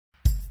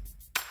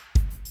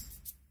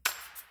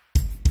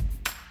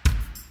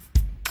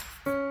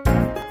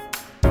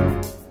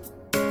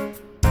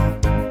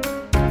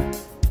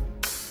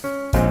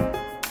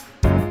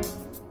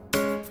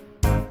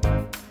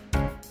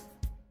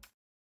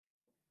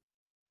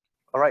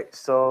All right,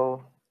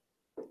 so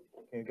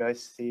can you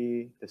guys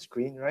see the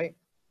screen, right?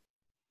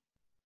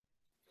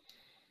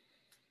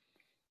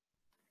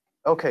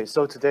 Okay,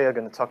 so today I'm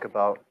going to talk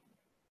about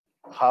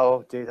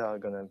how data are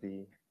going to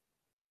be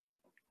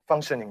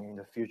functioning in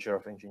the future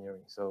of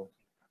engineering. So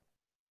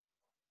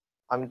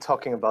I'm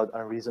talking about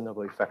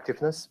unreasonable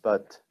effectiveness,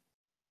 but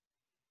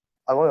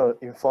I want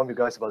to inform you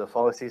guys about the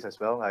fallacies as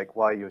well, like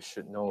why you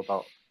should know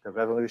about the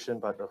revolution,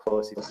 but the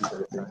fallacies at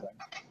the same time.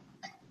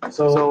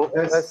 So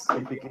let's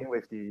begin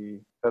with the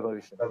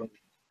revolution.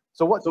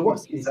 So what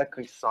is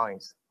exactly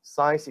science?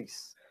 Science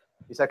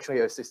is actually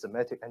a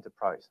systematic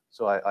enterprise.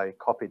 So I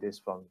copied this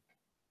from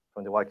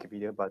the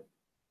Wikipedia, but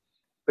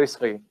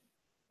basically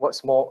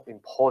what's more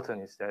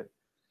important is that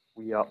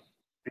we are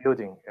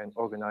building and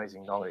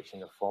organizing knowledge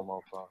in the form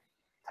of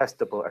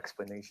testable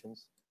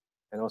explanations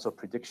and also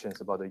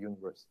predictions about the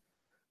universe.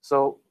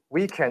 So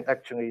we can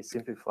actually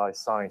simplify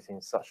science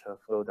in such a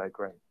flow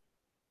diagram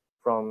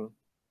from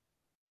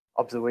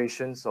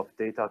observations of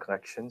data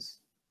collections,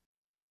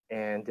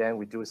 and then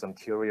we do some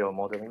theory or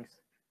modeling.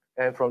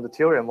 And from the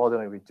theory and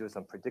modeling, we do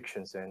some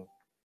predictions. And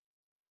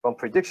from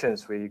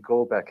predictions, we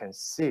go back and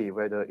see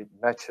whether it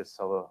matches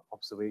our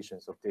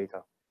observations of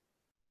data.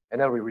 And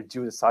then we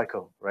redo the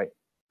cycle, right?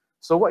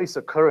 So what is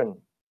the current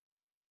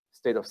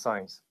state of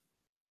science?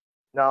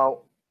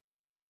 Now,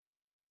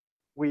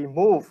 we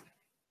move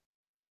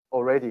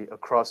already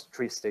across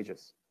 3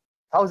 stages.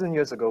 1,000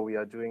 years ago, we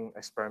are doing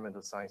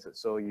experimental sciences.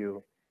 So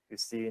you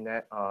see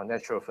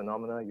natural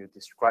phenomena, you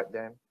describe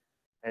them.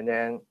 And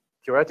then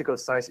theoretical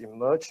science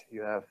emerged.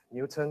 You have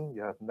Newton,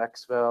 you have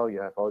Maxwell,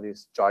 you have all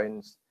these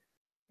giants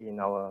in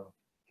our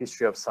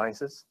history of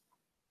sciences.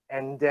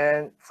 And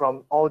then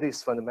from all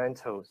these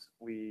fundamentals,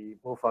 we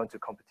move on to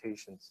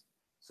computations.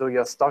 So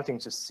you're starting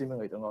to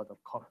simulate a lot of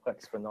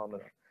complex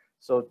phenomena.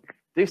 So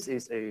this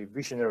is a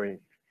visionary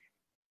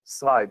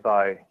slide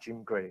by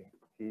Jim Gray.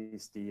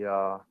 He's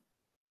the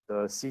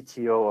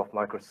CTO of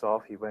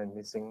Microsoft. He went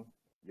missing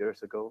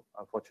years ago,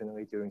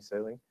 unfortunately, during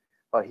sailing.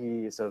 But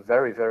he is a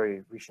very,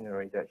 very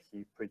visionary that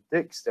he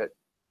predicts that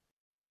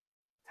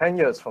 10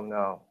 years from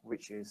now,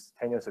 which is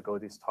 10 years ago,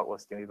 this talk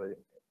was delivered,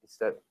 is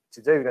that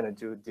today we're going to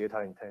do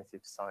data-intensive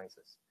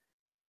sciences.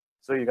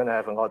 So you're going to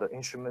have a lot of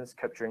instruments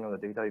capturing all the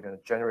data. You're going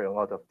to generate a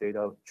lot of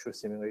data through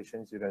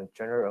simulations. You're going to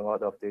generate a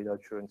lot of data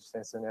through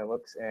sensor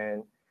networks.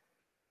 And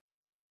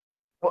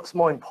what's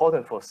more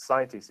important for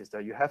scientists is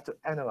that you have to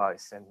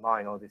analyze and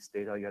mine all this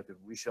data. You have to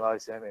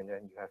visualize them, and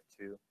then you have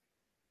to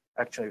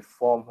actually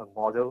form a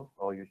model,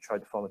 or you try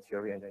to form a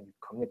theory, and then you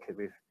communicate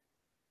with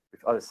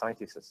other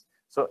scientists.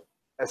 So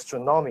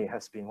astronomy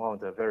has been one of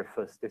the very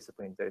first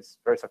disciplines that is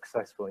very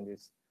successful in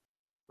this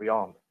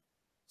realm.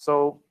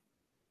 So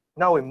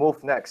now we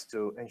move next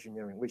to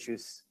engineering, which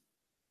is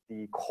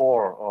the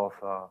core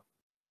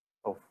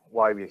of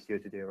why we're here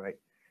today, right?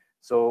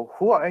 So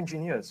who are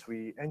engineers?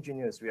 We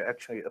are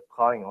actually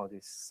applying all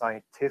these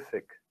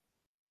scientific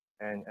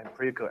and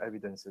empirical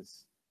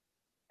evidences.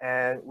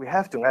 And we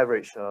have to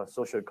leverage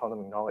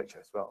socioeconomic knowledge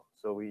as well.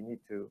 So we need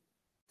to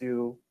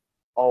do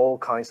all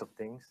kinds of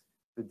things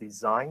to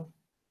design,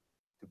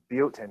 to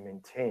build and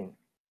maintain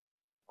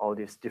all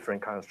these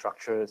different kinds of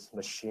structures,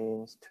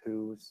 machines,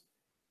 tools,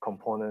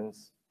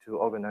 components, to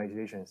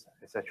organizations,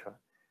 etc.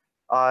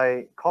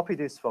 I copied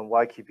this from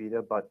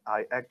Wikipedia, but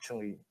I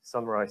actually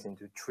summarized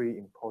into 3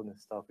 important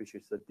stuff, which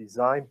is the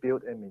design,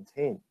 build, and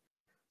maintain.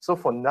 So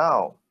for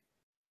now,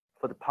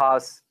 for the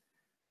past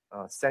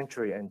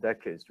century and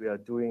decades, we are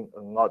doing a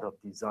lot of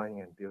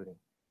designing and building.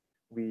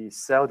 We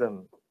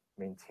seldom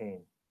maintain.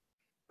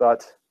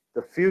 But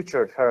the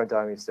future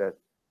paradigm is that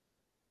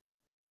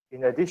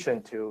in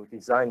addition to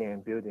designing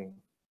and building,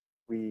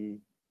 we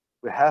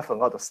have a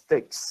lot of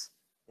stakes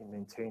in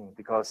maintaining,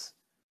 because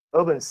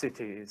urban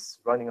city is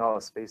running out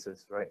of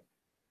spaces, right?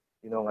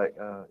 You know, like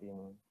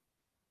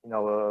in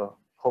our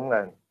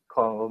homeland,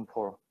 Kuala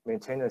Lumpur,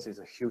 maintenance is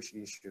a huge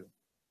issue.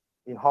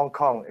 In Hong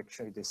Kong,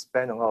 actually, they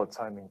spend a lot of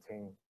time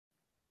maintaining.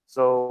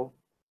 So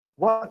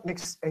what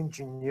makes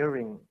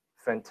engineering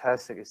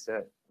fantastic is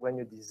that when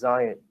you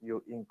design it,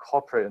 you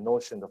incorporate a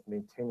notion of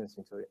maintenance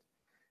into it.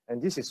 And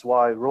this is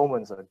why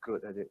Romans are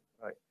good at it,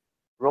 right?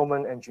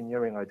 Roman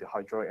engineering, like the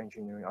hydraulic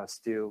engineering, are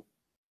still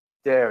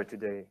there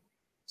today.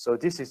 So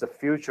this is the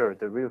future,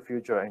 the real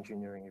future of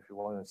engineering, if you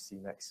want to see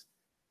next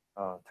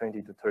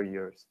 20 to 30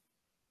 years.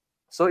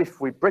 So if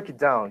we break it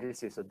down,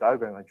 this is a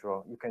diagram I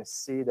draw. You can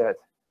see that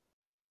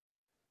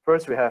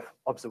first we have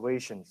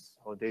observations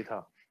or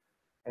data.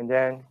 And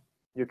then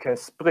you can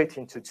split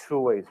into 2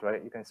 ways,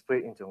 right? You can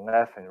split into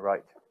left and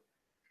right.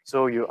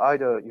 So you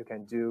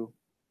can do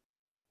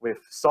with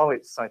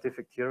solid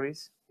scientific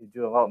theories, you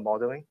do a lot of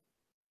modeling,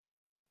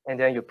 and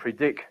then you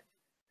predict.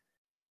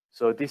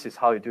 So this is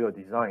how you do your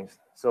designs.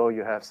 So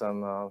you have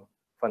some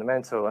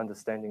fundamental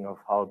understanding of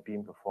how a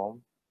beam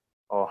performs,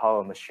 or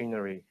how a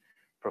machinery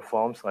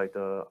performs, like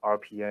the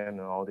RPM and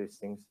all these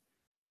things.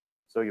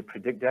 So you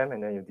predict them,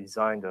 and then you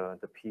design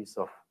the piece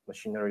of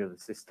machinery of the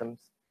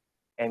systems.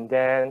 And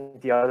then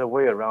the other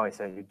way around is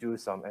that you do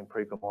some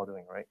empirical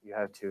modeling, right? You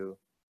have to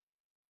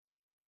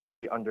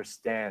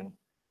understand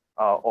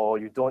or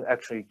you don't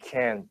actually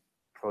can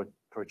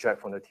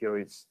project from the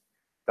theories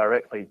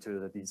directly to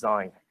the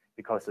design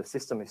because the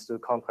system is too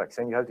complex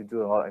and you have to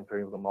do a lot of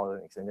empirical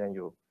modeling, and then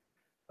you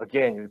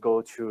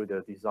go through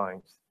the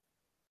designs.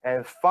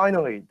 And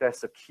finally,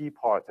 that's the key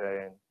part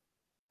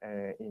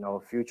in our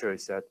future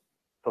is that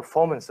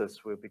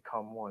performances will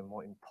become more and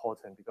more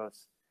important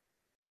because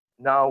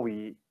now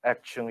we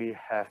actually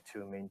have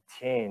to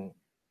maintain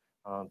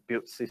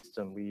built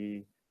system.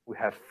 We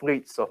have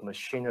fleets of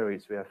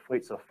machineries, we have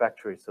fleets of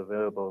factories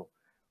available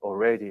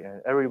already,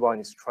 and everyone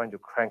is trying to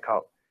crank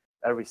out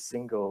every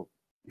single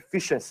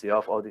efficiency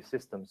of all these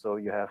systems. So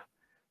you have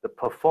the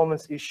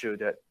performance issue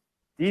that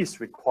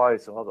this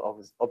requires a lot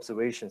of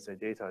observations and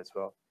data as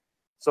well.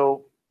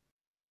 So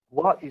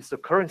what is the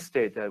current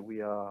state that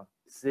we are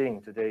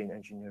seeing today in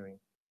engineering?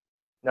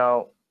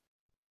 Now,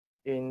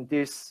 in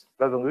this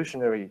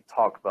revolutionary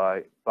talk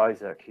by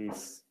Isaac,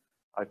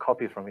 I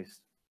copied from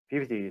his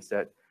PPT, is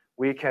that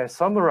we can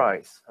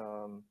summarize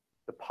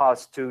the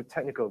past two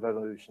technical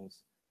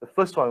revolutions. The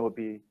first one would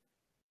be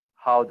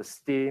how the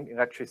steam,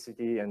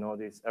 electricity, and all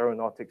this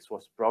aeronautics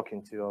was brought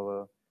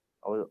into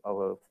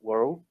our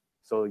world.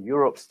 So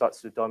Europe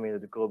starts to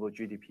dominate the global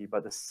GDP.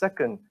 But the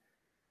second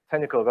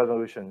technical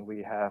revolution,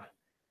 we have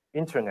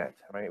internet,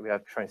 right? We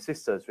have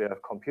transistors, we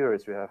have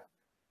computers, we have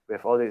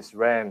all these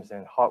RAMs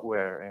and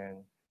hardware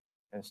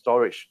and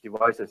storage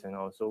devices, and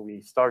also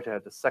we start to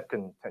have the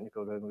second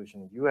technical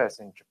revolution in the US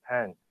and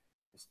Japan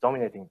is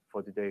dominating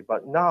for today.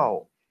 But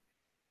now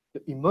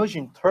the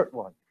emerging third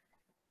one,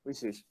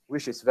 which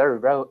is very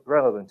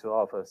relevant to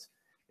all of us,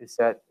 is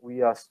that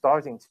we are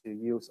starting to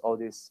use all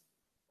these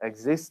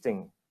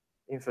existing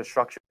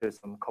infrastructures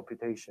and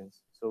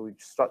computations. So we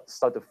start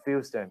to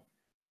fuse them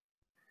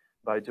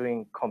by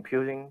doing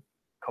computing,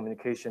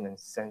 communication, and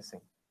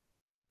sensing.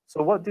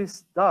 So what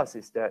this does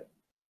is that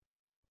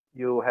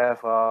you have,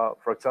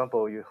 for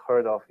example, you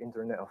heard of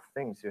Internet of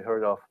Things, you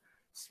heard of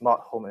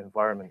smart home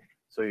environment.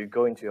 So you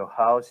go into your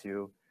house,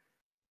 you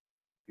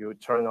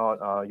turn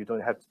on, you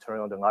don't have to turn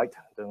on the light.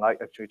 The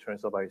light actually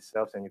turns on by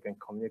itself, and you can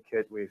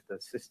communicate with the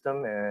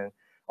system, and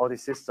all the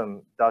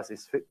system does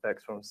is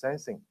feedbacks from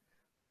sensing.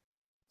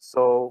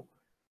 So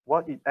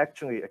what it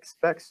actually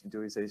expects to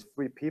do is it's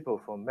free people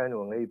from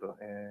manual labor,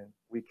 and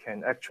we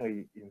can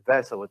actually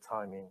invest our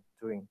time in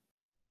doing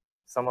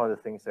some of the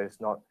things that is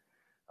not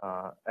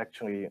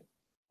actually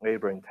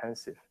labor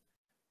intensive.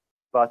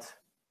 But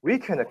we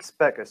can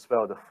expect as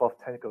well the fourth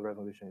technical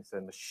revolution is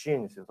that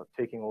machines are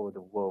taking over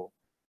the world.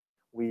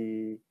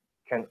 We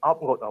can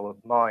upload our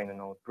mind and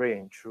our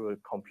brain through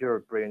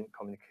computer-brain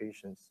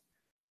communications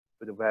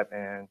with the web,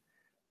 and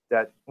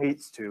that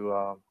leads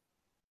to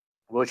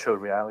virtual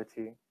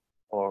reality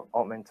or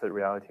augmented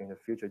reality in the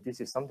future.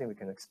 This is something we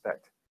can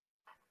expect,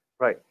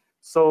 right?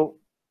 So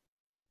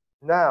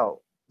now,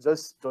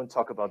 just don't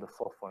talk about the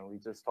fourth one. We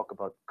just talk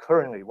about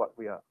currently what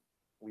we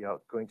are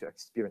going to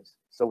experience.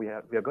 So we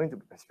are going to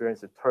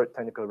experience the third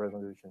technical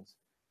revolutions.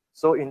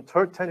 So in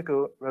third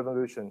technical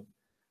revolution,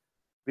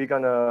 we're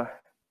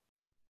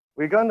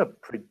gonna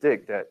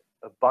predict that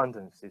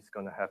abundance is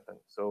gonna happen.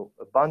 So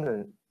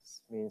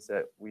abundance means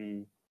that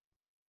we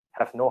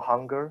have no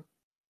hunger,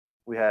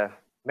 we have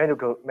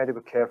medical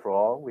care for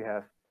all, we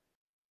have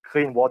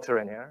clean water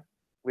and air,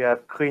 we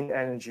have clean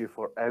energy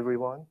for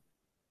everyone.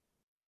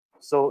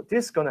 So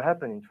this is gonna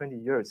happen in 20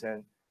 years,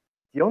 and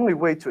the only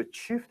way to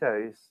achieve that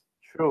is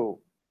through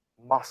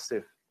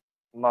massive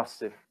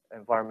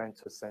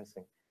environmental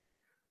sensing.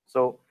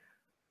 So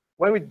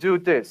when we do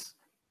this,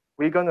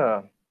 we're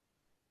gonna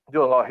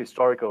do a lot of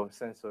historical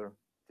sensor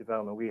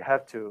development. We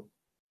have to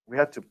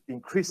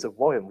increase the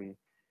volume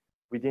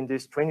within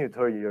these 20 to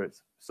 30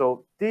 years.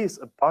 So these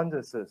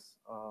abundances,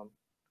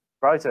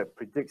 Project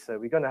predicts that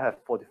we're gonna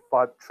have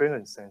 45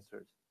 trillion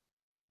sensors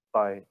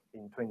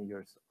in 20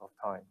 years of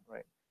time,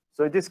 right?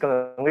 So this is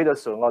gonna lead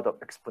us to a lot of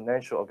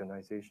exponential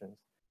organizations,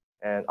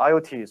 and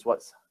IoT is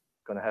what's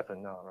gonna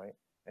happen now, right?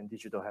 And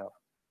digital health.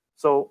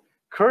 So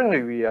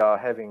currently we are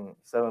having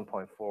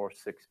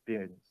 7.46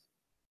 billion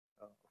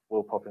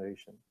world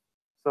population.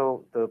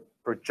 So the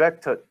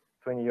projected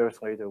 20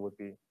 years later would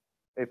be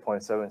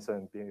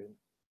 8.77 billion.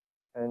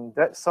 And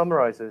that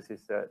summarizes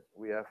is that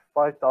we have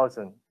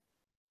 5,000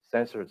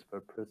 sensors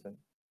per person.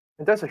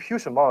 And that's a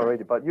huge amount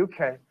already, but you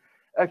can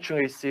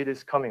actually see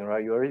this coming,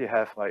 right? You already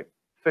have like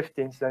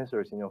 15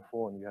 sensors in your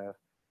phone, you have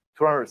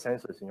 200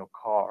 sensors in your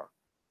car.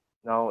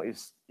 Now it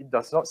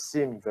does not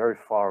seem very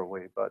far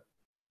away, but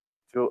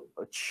to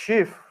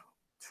achieve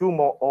 2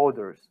 more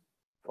orders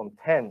from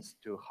tens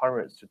to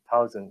hundreds to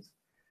thousands,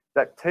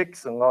 that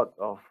takes a lot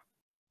of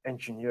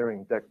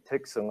engineering, that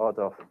takes a lot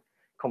of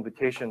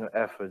computational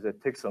efforts,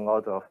 that takes a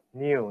lot of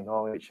new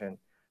knowledge and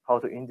how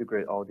to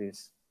integrate all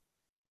this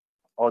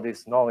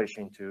knowledge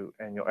into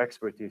and your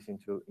expertise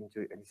into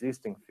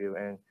existing field,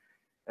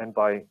 and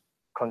by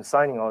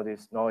consigning all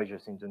these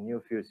knowledges into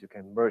new fields, you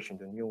can merge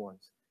into new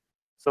ones.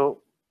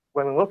 So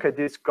when we look at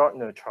this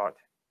Gartner chart,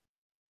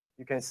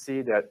 you can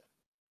see that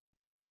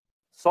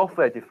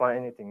software-defined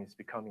anything is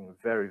becoming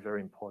very,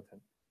 very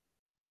important.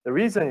 The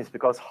reason is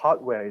because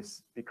hardware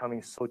is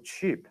becoming so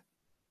cheap.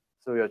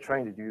 So we are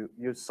trying to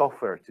use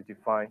software to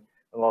define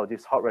a lot of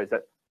these hardware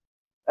that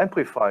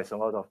amplifies a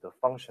lot of the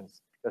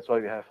functions. That's why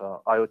we have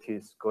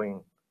IoTs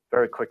going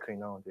very quickly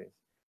nowadays.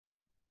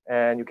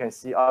 And you can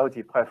see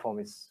IoT platform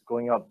is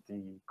going up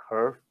the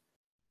curve.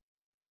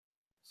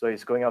 So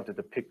it's going up to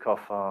the peak of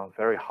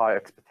very high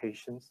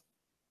expectations.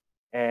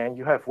 And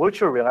you have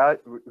virtual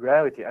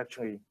reality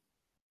actually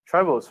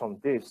travels from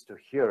this to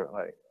here,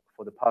 like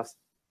for the past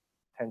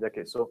 10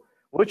 decades. So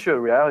virtual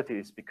reality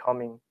is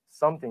becoming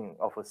something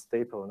of a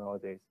staple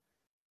nowadays.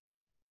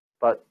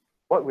 But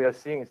what we are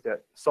seeing is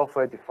that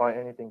software define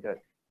anything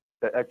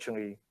that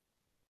actually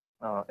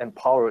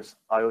empowers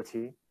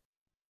IoT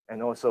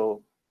and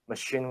also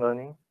machine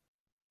learning.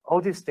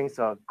 All these things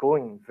are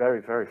going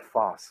very, very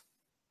fast.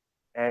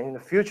 And in the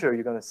future,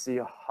 you're going to see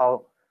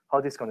how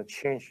this is going to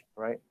change,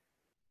 right?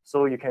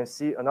 So you can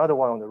see another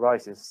one on the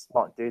right is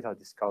smart data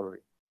discovery.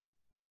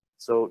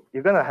 So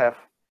you're going to have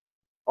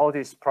all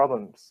these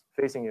problems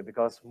facing you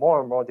because more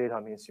and more data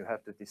means you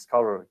have to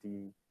discover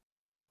the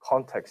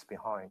context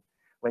behind.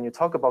 When you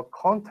talk about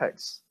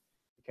context,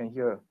 you can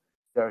hear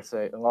there's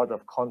a lot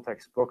of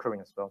context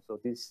brokering as well. So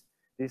these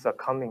are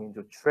coming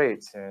into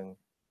trades and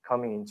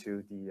coming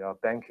into the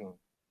banking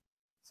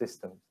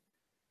systems.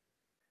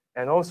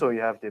 And also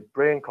you have the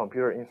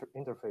brain-computer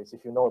interface.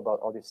 If you know about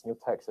all these new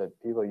techs that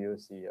people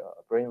use the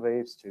brain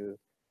waves to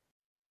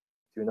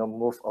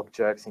move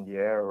objects in the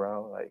air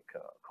around, like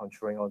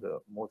controlling all the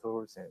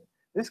motors, and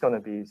this is going to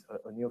be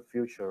a new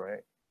future,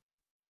 right?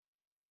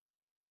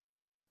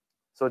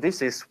 So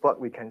this is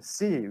what we can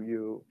see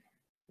you're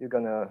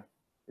gonna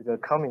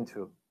come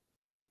into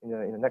in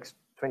the next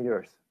 20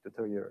 years to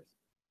 30 years.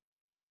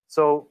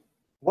 So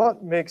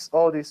what makes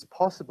all this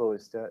possible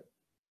is that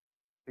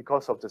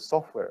because of the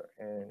software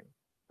and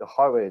the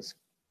hardware is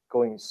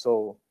going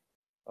so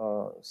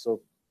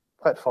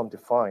platform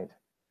defined,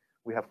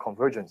 we have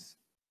convergence.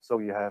 So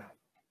you have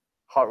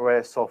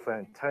hardware, software,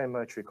 and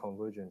telemetry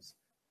convergence.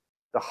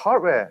 The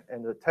hardware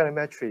and the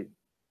telemetry,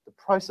 the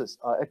prices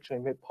are actually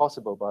made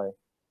possible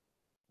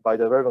by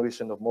the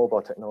revolution of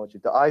mobile technology.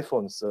 The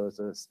iPhones,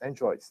 the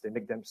Androids, they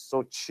make them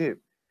so cheap.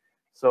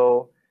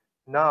 So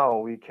now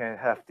we can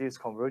have this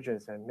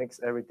convergence and makes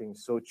everything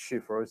so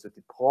cheap for us to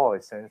deploy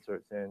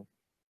sensors and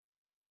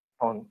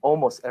on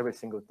almost every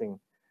single thing.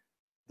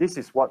 This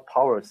is what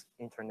powers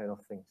Internet of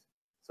Things.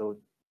 So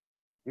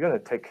you're going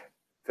to take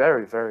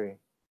very, very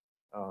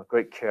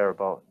great care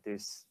about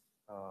these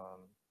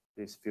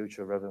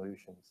future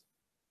revolutions.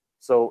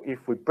 So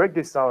if we break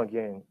this down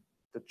again,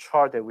 the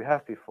chart that we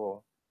have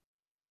before,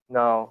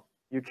 now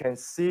you can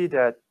see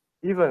that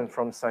even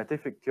from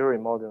scientific theory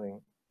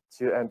modeling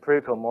to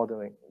empirical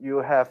modeling, you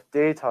have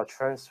data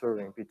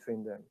transferring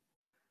between them.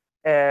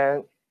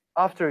 And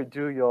after you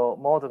do your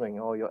modeling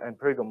or your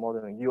empirical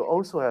modeling, you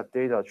also have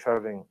data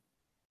traveling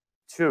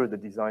to the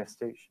design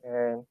stage.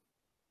 And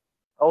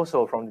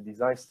also from the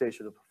design stage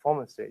to the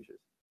performance stages,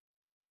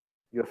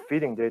 you're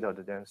feeding data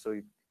to them so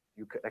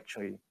you can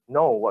actually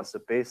know what's the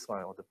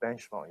baseline or the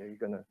benchmark you're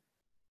going to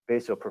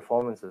base your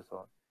performances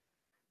on.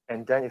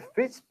 And then it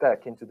fits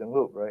back into the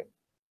loop, right?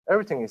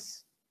 Everything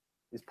is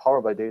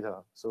powered by data.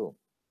 So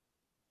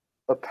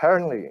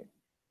apparently,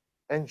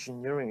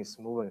 engineering is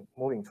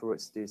moving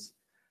towards this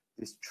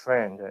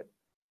trend that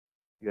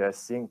you are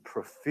seeing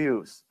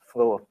profuse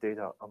flow of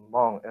data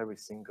among every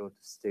single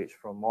stage,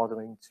 from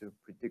modeling to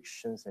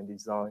predictions and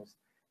designs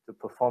to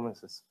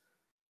performances.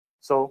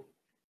 So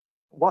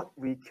what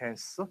we can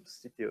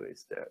substitute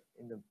is that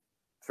in the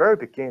very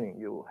beginning,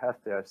 you will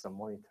have to have some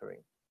monitoring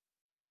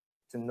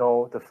to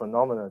know the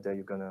phenomena that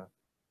you're gonna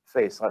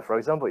face. Like for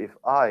example, if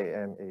I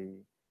am a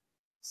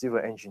civil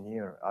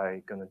engineer,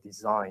 I'm gonna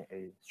design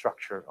a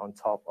structure on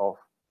top of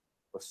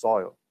the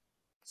soil.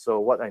 So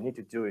what I need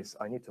to do is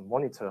I need to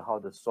monitor how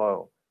the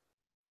soil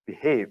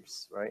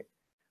behaves, right?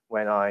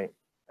 When I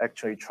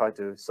actually try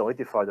to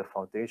solidify the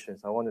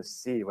foundations, I want to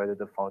see whether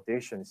the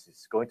foundations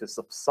is going to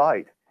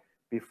subside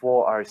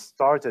before I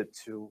started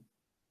to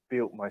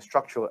build my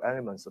structural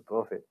elements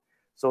above it.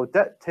 So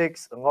that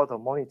takes a lot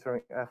of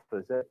monitoring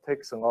efforts. That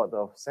takes a lot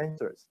of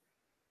sensors.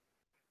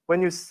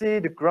 When you see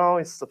the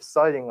ground is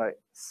subsiding, like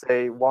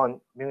say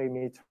 1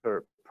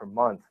 millimeter per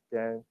month,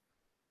 then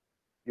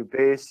you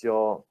base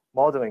your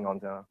modeling on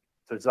the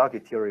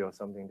Terzaghi theory or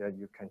something that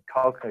you can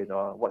calculate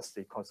what's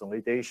the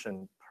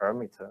consolidation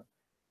parameter.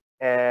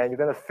 And you're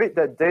going to fit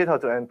that data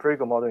to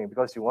empirical modeling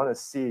because you want to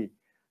see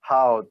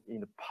how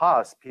in the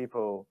past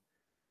people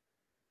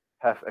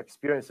have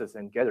experiences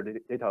and gather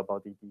data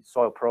about the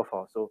soil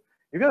profile. So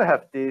you're going to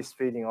have this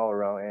feeding all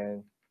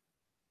around,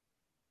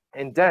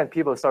 and then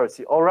people start to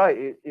see, all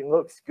right, it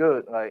looks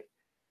good. Like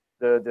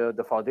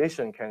the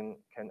foundation can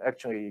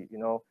actually,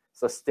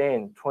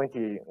 sustain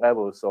 20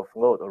 levels of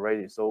load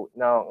already. So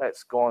now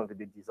let's go on with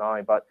the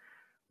design.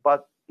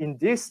 But in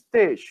this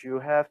stage, you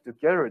have to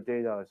gather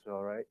data as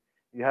well, right?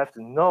 You have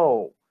to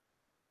know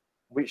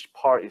which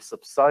part is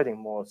subsiding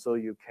more so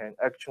you can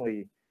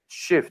actually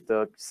shift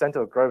the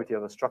center of gravity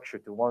of a structure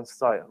to one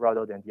side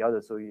rather than the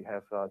other. So you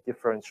have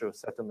differential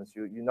settlements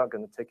you're not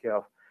going to take care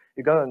of.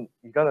 You're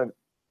gonna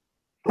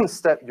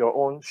step your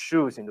own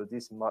shoes into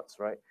these muds,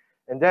 right?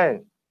 And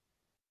then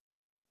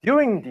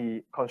during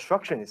the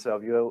construction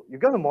itself, you're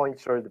going to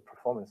monitor the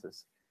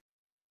performances.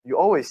 You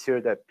always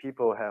hear that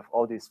people have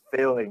all these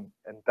failing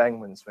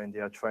embankments when they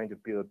are trying to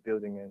build a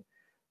building, and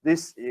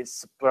this is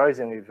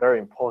surprisingly very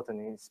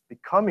important. It's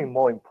becoming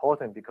more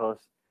important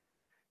because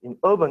in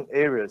urban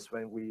areas,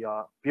 when we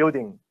are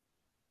building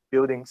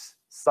buildings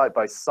side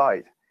by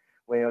side,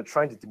 when you're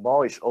trying to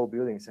demolish old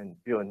buildings and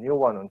build a new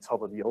one on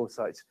top of the old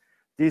sites,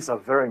 these are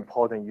very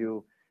important.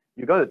 You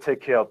got to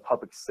take care of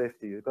public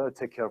safety. You got to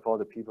take care of all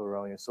the people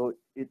around you. So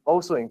it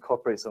also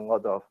incorporates a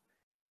lot of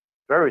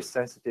very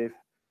sensitive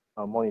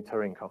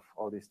monitoring of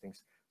all these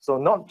things. So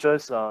not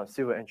just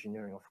civil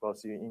engineering, of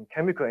course, in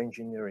chemical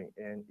engineering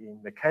and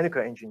in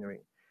mechanical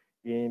engineering,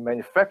 in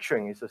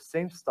manufacturing, it's the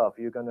same stuff.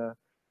 You're gonna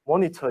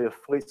monitor your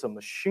fleets of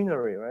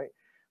machinery, right?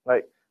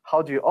 Like,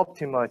 how do you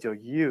optimize your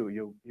yield?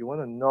 You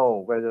want to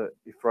know whether,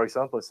 if, for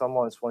example,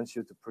 someone wants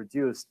you to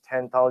produce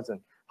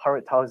 10,000,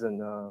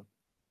 100,000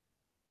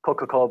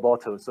 Coca-Cola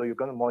bottles, so you're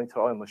going to monitor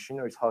all your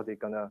machineries, how they're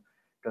gonna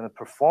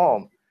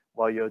perform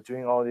while you're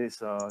doing all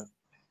these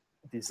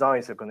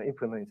designs are going to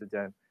implement into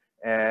them,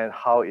 and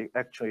how it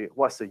actually,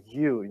 what's the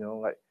yield,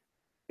 like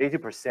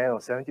 80% or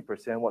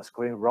 70%, what's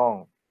going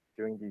wrong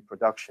during the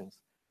productions.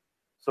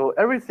 So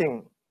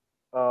everything,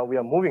 we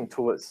are moving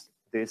towards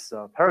this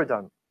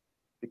paradigm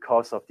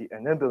because of the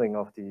enabling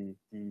of the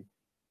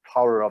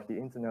power of the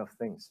Internet of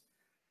Things.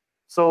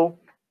 So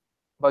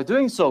by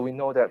doing so, we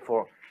know that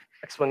for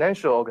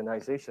exponential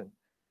organization,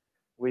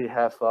 we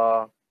have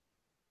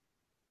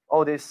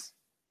all this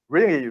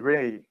really,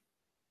 really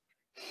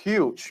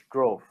huge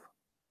growth,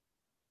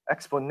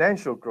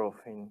 exponential growth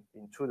in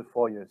 2 to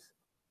 4 years.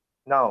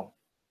 Now,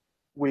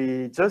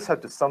 we just have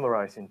to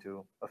summarize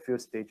into a few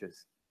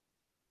stages.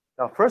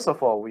 Now, first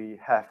of all, we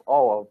have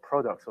all our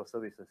products or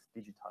services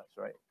digitized,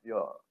 right?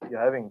 You're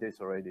having this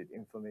already, the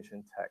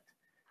information tech.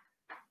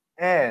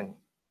 And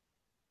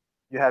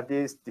you have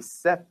this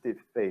deceptive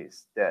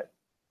phase that,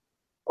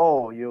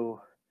 oh,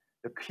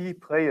 the key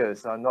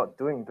players are not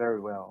doing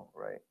very well,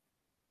 right?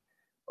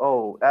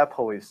 Oh,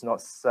 Apple is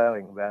not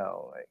selling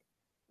well. Like,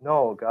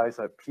 no, guys,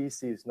 like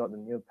PC is not the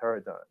new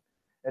paradigm.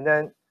 And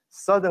then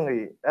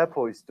suddenly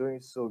Apple is doing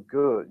so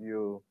good.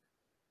 You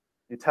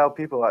tell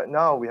people like,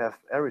 now we have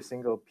every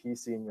single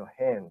PC in your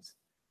hands.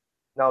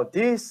 Now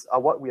these are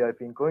what we have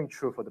been going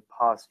through for the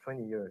past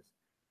 20 years,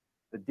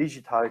 the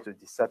digitized, the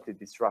deceptive,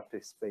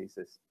 disruptive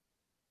spaces.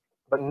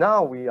 But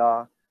now we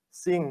are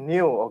seeing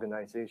new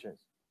organizations.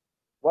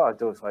 What are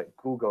those? Like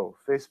Google,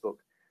 Facebook.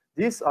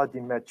 These are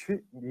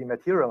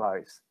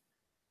dematerialized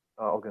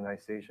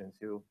organizations.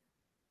 You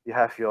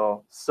have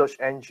your search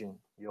engine,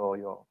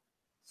 your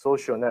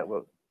social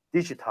network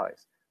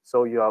digitized.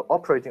 So you are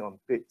operating on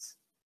bits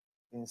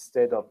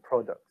instead of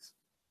products.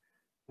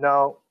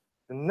 Now,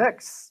 the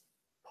next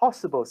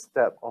possible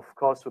step, of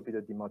course, would be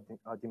the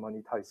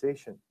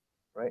demonetization,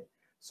 right?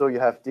 So you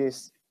have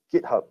these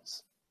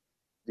GitHubs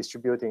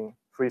distributing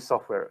free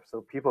software,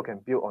 so people can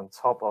build on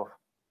top of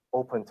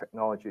open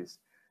technologies.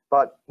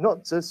 But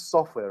not just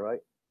software,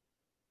 right?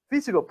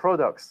 Physical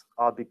products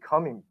are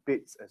becoming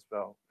bits as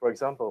well. For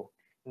example,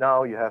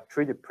 now you have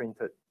 3D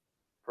printed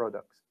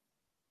products.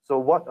 So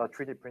what are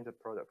 3D printed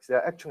products?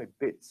 They're actually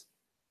bits.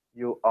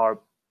 You are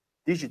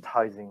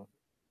digitizing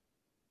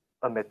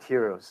a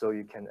material, so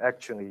you can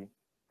actually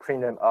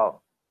print them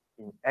out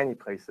in any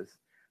places.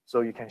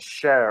 So you can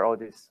share all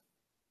these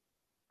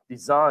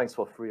designs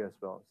for free as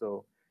well.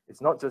 So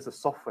it's not just the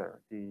software.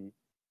 The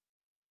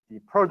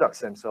products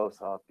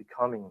themselves are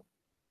becoming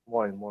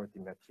more and more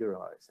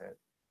dematerialized. And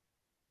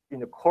in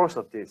the course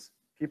of this,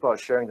 people are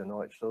sharing the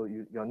knowledge. So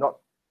you're not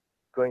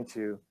going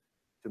to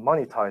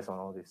monetize on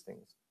all these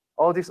things.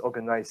 All these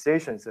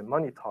organizations that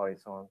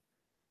monetize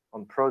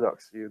on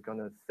products, you're going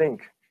to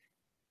think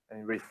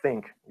and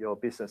rethink your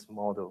business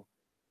model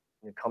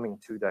in the coming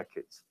 2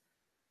 decades,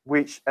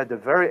 which at the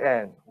very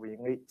end, we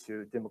lead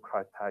to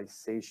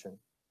democratization.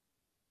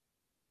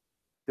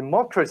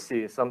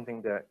 Democracy is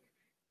something that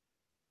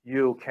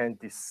you can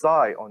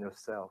decide on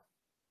yourself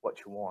what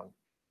you want.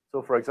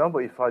 So for example,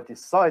 if I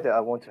decide that I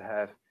want to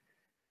have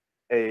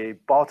a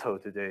bottle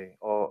today,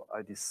 or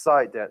I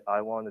decide that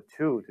I want a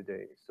tool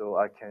today, so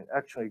I can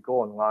actually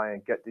go online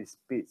and get these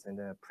bits and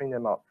then print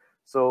them out.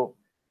 So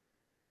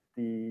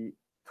the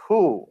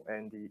tool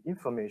and the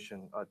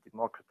information are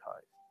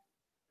democratized.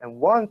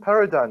 And one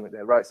paradigm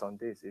that rides on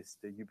this is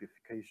the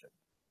Ubification,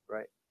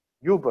 right?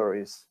 Uber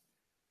is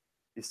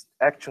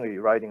actually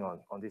riding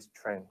on this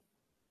trend.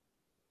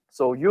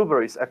 So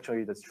Uber is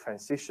actually the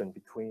transition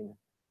between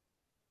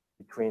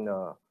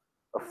a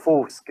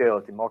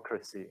full-scale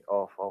democracy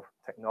of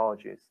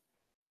technologies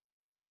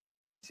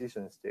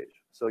decision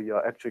stage. So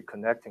you're actually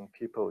connecting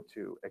people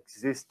to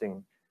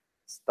existing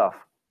stuff.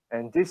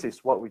 And this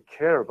is what we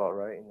care about,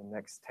 right, in the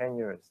next 10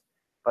 years.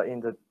 But in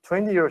the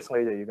 20 years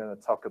later, you're going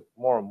to talk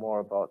more and more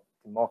about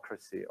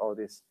democracy, all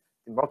these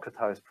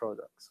democratized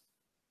products.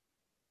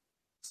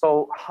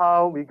 So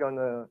how are we going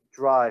to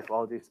drive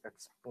all these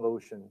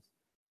explosions?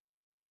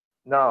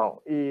 Now,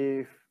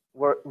 if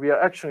we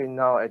are actually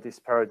now at this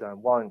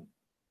paradigm,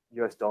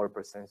 $1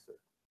 per sensor.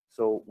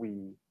 So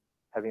we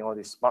having all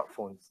these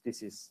smartphones,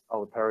 this is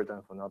our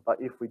paradigm for now. But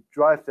if we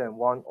drive them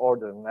one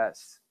order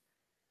less,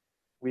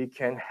 we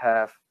can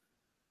have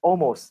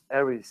almost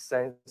every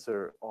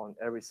sensor on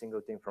every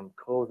single thing from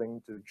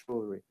clothing to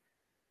jewelry.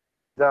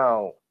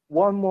 Now,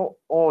 one more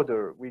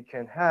order, we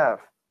can have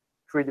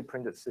 3D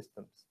printed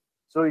systems.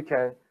 So you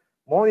can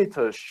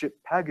monitor ship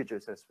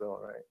packages as well,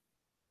 right?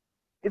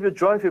 If you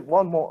drive it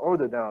one more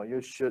order down,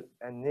 you should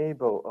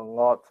enable a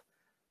lot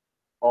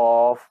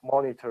of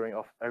monitoring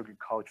of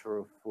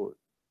agricultural food.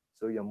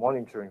 So you're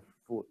monitoring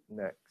food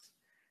next.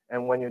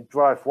 And when you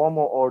drive one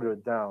more order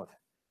down,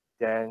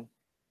 then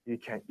you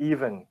can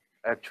even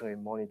actually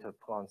monitor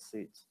plant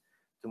seeds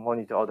to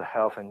monitor all the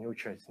health and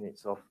nutrients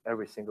needs of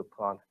every single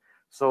plant.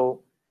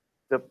 So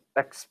the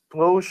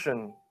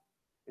explosion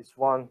is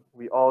one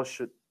we all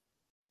should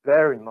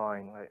bear in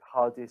mind, like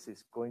how this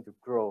is going to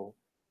grow.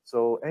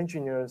 So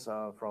engineers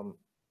from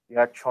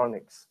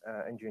electronics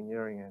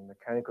engineering and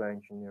mechanical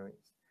engineering,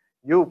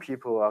 you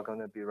people are going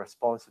to be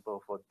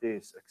responsible for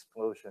this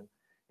explosion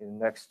in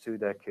the next 2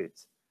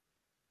 decades.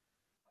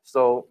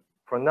 So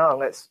for now,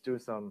 let's do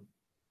some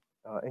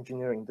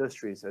engineering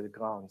industries at a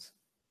glance.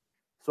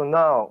 So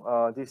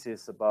now, this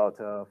is about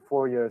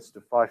 4 years to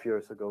 5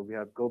 years ago, we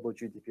have global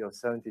GDP of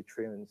 70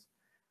 trillions.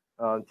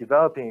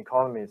 Developing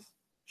economies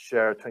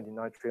share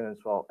 29 trillions,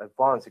 while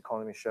advanced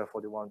economies share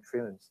 41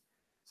 trillions.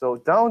 So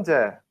down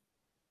there,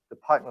 the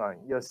pipeline,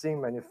 you're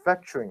seeing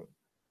manufacturing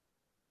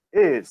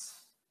is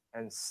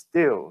and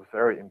still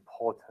very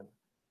important.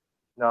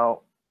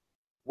 Now,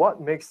 what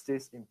makes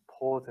this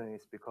important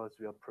is because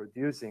we are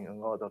producing a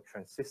lot of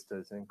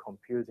transistors and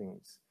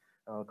computing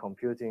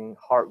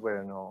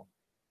hardware and all.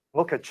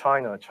 Look at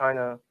China.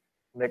 China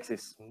makes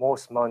its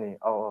most money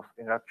out of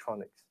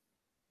electronics.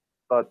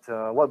 But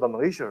what about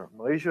Malaysia?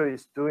 Malaysia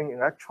is doing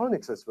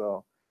electronics as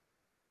well.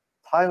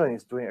 Thailand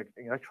is doing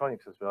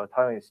electronics as well.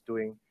 Thailand is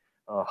doing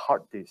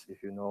hard disks,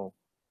 if you know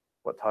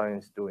what Thailand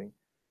is doing.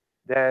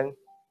 Then,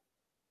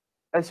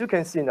 as you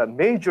can see, that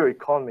major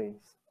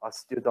economies are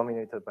still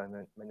dominated by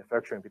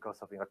manufacturing because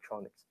of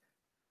electronics.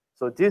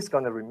 So this is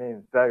going to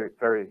remain very,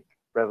 very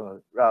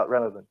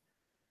relevant.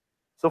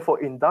 So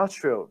for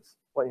industrials,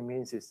 what it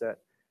means is that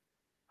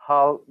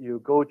how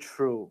you go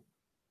through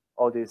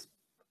all this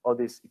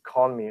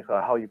economy,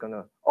 how you're going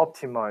to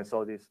optimize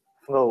all this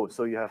flow.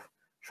 So you have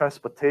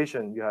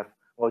transportation, you have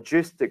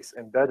logistics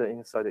embedded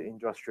inside the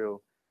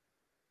industrial,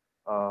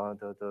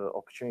 the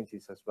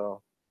opportunities as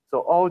well. So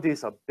all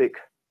these are big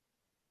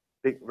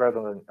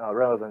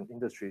relevant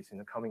industries in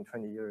the coming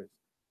 20 years.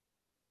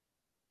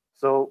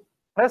 So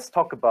let's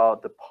talk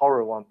about the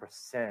power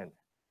 1%.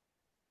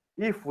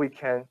 If we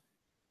can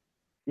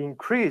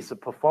increase the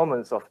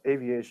performance of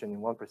aviation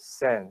in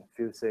 1%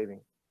 fuel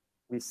saving,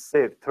 we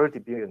save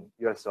 $30 billion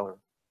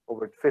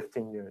over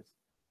 15 years.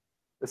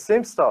 The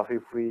same stuff,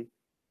 if we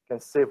can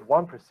save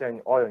 1%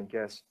 in oil and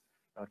gas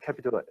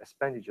capital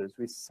expenditures,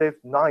 we save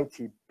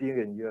 $90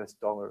 billion.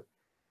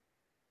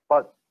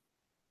 But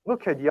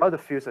look at the other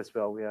fields as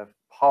well. We have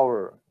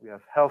power, we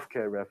have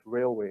healthcare, we have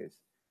railways.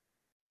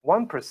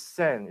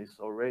 1% is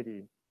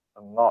already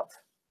a lot.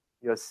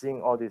 You're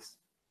seeing all these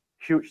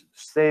huge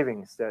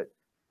savings that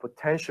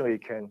potentially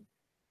can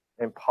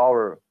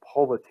empower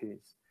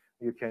poverty.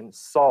 You can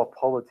solve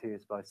poverty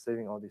by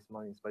saving all these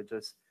monies by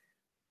just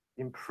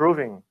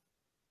improving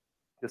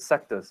the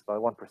sectors by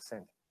 1%.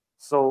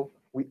 So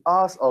we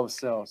ask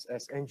ourselves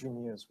as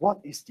engineers, what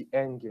is the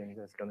end game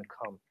that's going to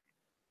come?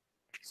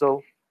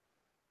 So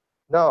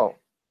now,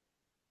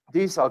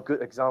 these are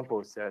good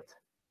examples that,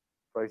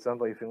 for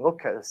example, if you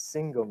look at a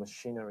single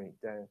machinery,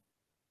 then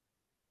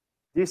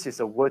this is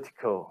a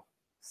vertical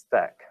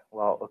stack,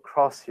 while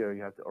across here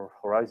you have the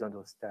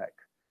horizontal stack.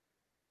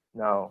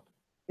 Now,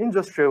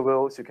 industrial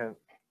worlds, you can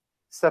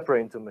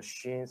separate into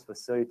machines,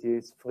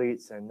 facilities,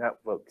 fleets, and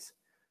networks.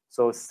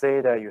 So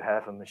say that you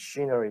have a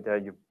machinery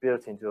that you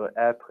built into an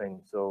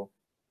airplane. So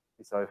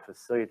these are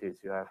facilities.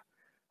 You have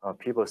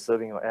people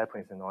serving your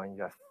airplanes and all, and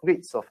you have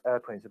fleets of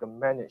airplanes. You can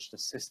manage the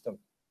system.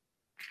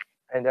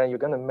 And then you're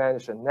going to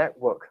manage a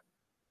network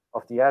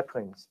of the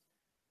airplanes.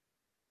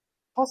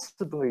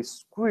 Possibly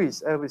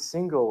squeeze every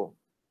single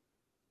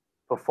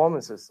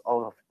performances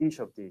out of each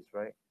of these,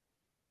 right?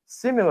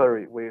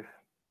 Similarly with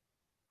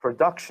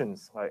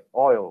productions like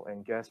oil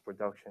and gas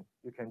production,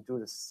 you can do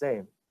the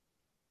same.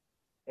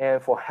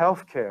 And for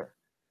healthcare,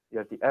 you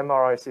have the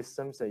MRI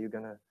systems that you're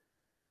gonna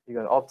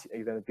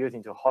build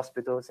into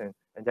hospitals, and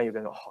then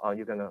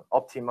you're gonna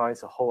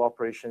optimize the whole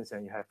operations,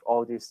 and you have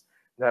all this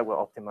network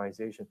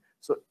optimization.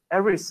 So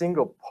every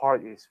single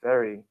part is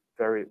very,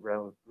 very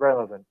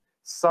relevant.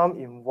 Some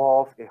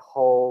involve a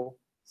whole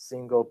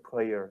single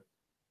player.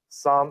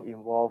 Some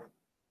involve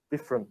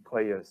different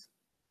players.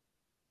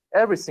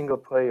 Every single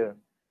player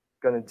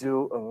gonna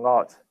do a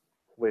lot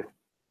with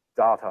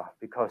data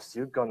because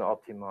you're gonna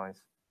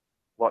optimize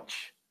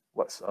what's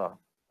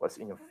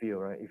in your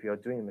field, right? If you're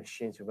doing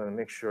machines, you're gonna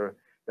make sure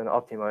you're gonna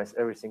optimize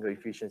every single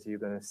efficiency. You're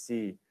gonna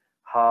see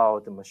how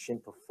the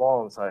machine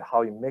performs, like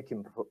how you make it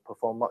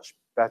perform much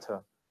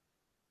better.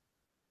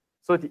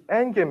 So the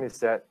end game is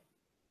that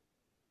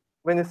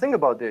when you think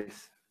about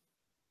this,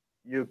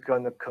 you're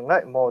going to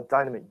collect more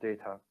dynamic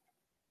data,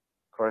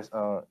 of course,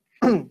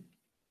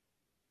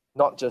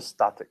 not just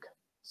static.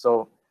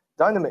 So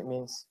dynamic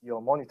means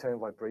you're monitoring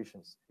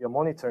vibrations. You're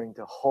monitoring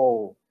the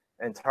whole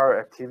entire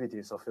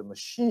activities of the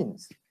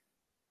machines.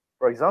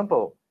 For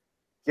example,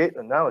 gait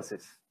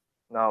analysis.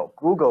 Now,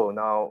 Google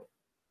now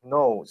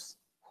knows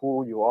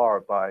who you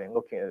are by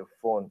looking at your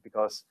phone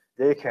because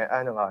they can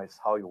analyze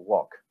how you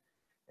walk.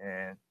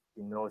 And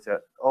he knows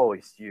that, oh,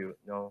 it's you.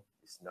 No,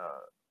 it's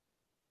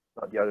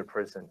not the other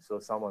person. So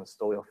someone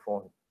stole your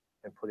phone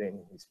and put it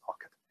in his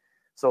pocket.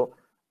 So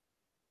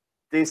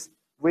this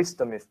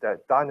wisdom is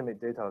that dynamic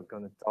data are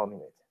going to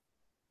dominate.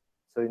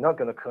 So you're not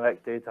going to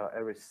collect data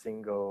every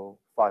single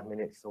 5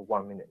 minutes or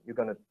 1 minute. You're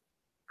going to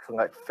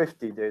collect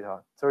 50 data,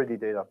 30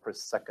 data per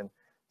second.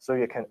 So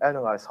you can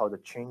analyze how the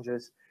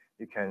changes.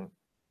 You can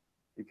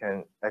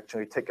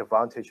actually take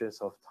advantages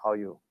of how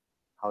you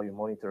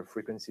monitor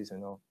frequencies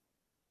and all.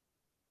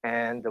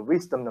 And the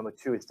wisdom number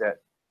 2 is that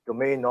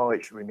domain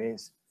knowledge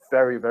remains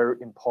very, very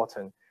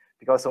important,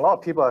 because a lot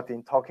of people have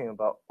been talking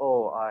about,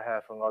 oh, I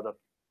have a lot of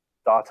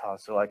data,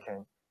 so I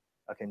can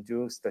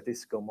do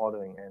statistical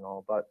modeling and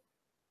all. But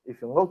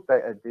if you look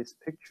back at this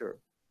picture,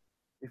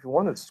 if you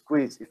want to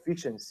squeeze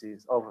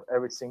efficiencies of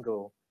every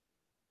single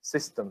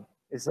system,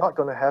 it's not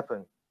going to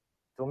happen.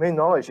 Domain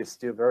knowledge is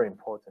still very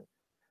important.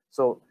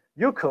 So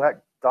you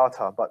collect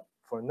data, but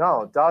for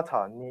now,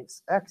 data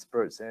needs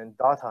experts, and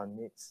data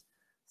needs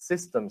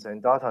systems,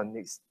 and data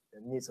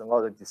needs a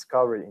lot of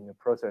discovery in the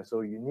process.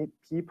 So you need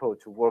people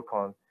to work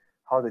on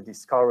how to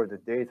discover the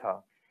data,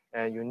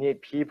 and you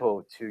need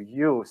people to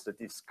use the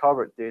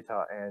discovered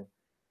data and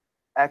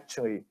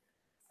actually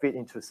fit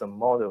into some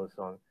models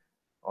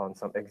on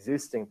some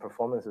existing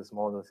performances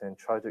models and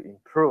try to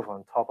improve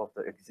on top of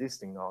the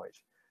existing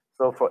knowledge.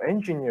 So for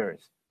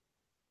engineers,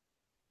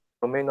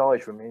 domain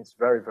knowledge remains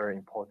very, very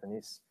important.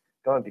 It's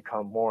going to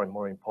become more and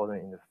more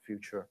important in the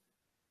future.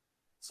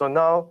 So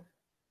now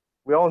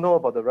we all know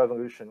about the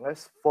revolution.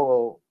 Let's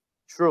follow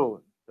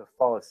through the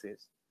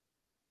fallacies.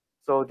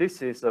 So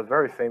this is a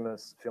very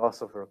famous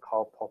philosopher,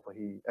 Karl Popper.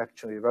 He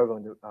actually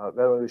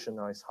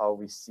revolutionized how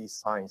we see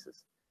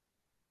sciences.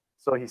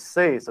 So he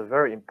says a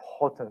very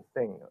important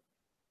thing.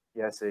 He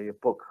has a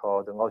book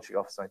called The Logic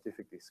of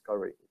Scientific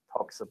Discovery. It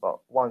talks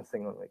about one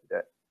thing like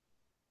that.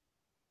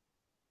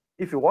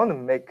 If you want to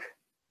make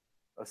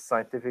a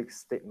scientific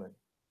statement,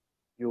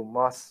 you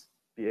must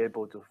be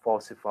able to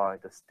falsify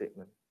the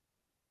statement.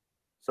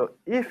 So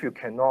if you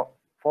cannot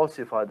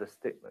falsify the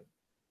statement,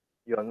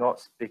 you are not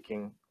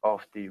speaking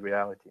of the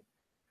reality.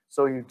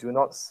 So you do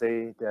not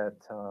say that,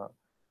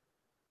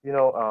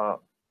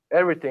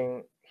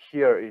 everything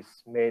here is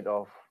made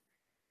of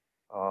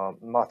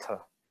matter.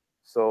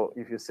 So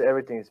if you say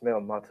everything is made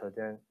of matter,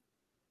 then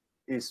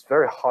it's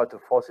very hard to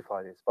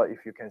falsify this. But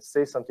if you can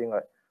say something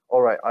like,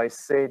 all right, I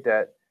say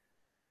that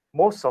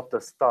most of the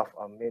stuff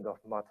are made of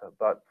matter,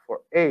 but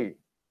for A,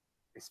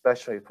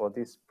 especially for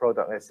this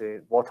product, let's say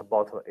water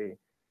bottle A,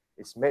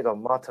 it's made of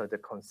matter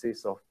that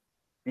consists of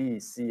B,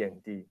 C,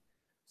 and D.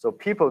 So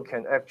people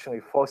can actually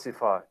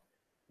falsify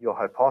your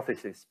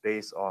hypothesis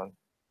based on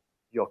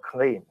your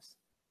claims.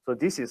 So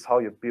this is how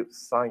you build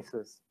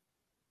sciences.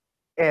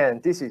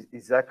 And this is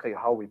exactly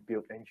how we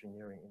build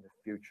engineering in the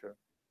future.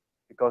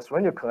 Because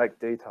when you collect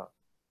data,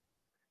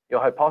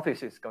 your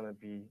hypothesis is going to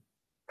be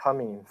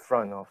coming in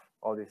front of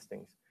all these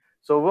things.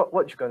 So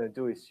what you're going to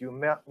do is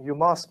you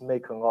must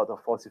make a lot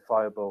of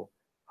falsifiable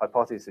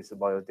hypotheses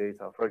about your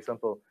data. For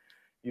example,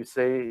 you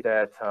say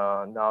that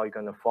now you're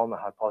going to form a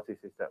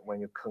hypothesis that when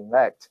you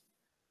collect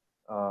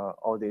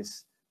all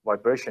this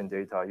vibration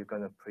data, you're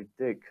going to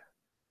predict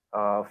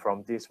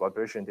from this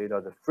vibration data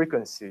the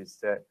frequencies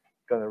that are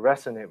going to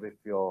resonate with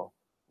your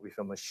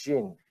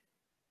machine.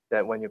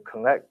 That when you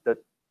collect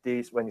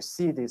when you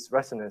see these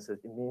resonances,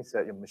 it means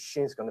that your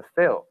machine is going to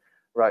fail,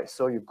 right?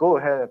 So you go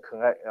ahead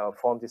and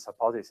form this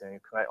hypothesis and you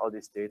collect all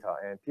this data,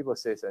 and people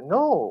say that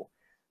no,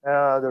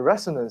 the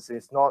resonance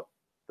is not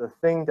the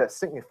thing that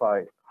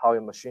signifies how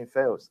your machine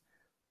fails.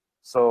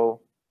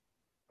 So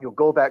you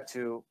go back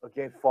to,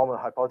 again, form a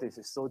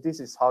hypothesis. So this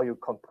is how you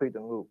complete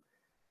the loop.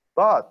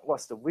 But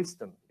what's the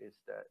wisdom is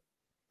that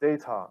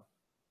data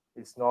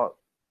is not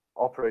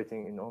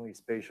operating in only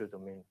spatial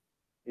domain.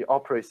 It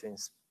operates in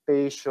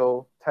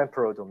spatial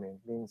temporal domain,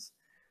 means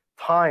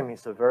time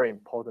is a very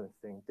important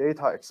thing.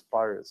 Data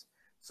expires.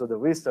 So the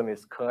wisdom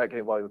is collect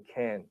it while you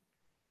can,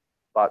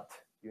 but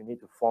you need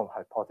to form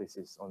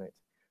hypothesis on it.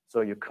 So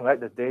you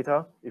collect the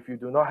data. If you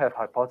do not have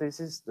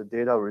hypothesis, the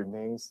data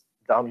remains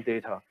dumb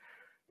data.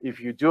 If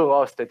you do a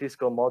lot of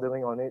statistical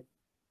modeling on it,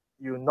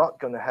 you're not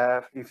going to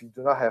have, if you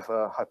do not have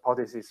a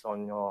hypothesis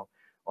on your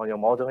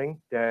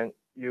modeling, then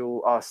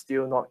you are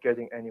still not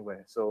getting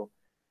anywhere. So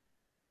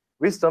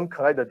wisdom,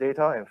 collect the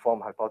data and form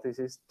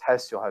hypothesis,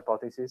 test your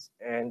hypothesis,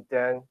 and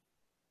then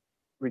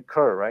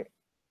recur, right?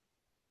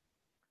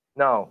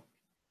 Now,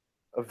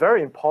 a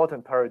very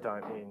important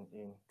paradigm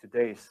in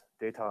today's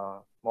data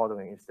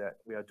modeling is that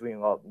we are doing a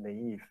lot of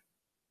naive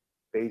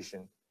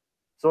Bayesian.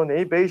 So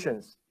naive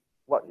Bayesians,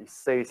 what it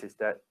says is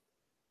that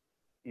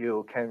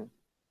you can,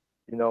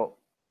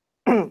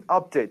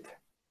 update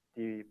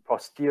the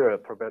posterior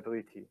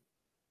probability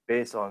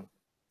based on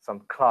some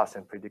class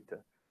and predictor.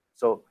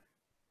 So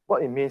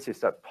what it means is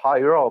that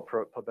prior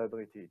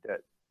probability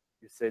that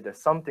you say that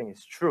something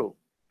is true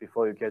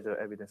before you get the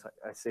evidence.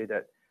 I say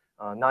that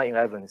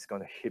 9/11 is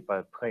going to hit by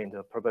a plane.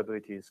 The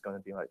probability is going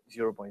to be like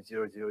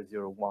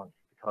 0.0001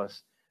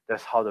 because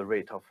that's how the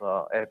rate of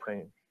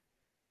airplane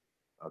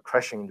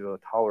crashing into a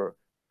tower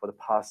for the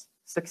past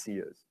 6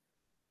 years.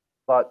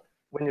 But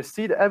when you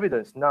see the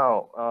evidence now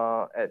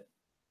at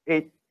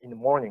 8 in the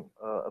morning,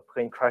 a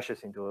plane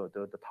crashes into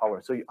the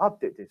tower. So you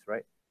update this,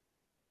 right?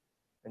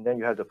 And then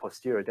you have the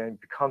posterior, then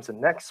it becomes the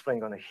next plane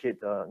going to hit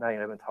the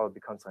 9/11 tower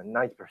becomes like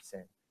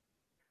 90%.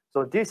 So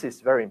this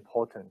is very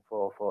important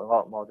for a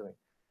lot of modeling.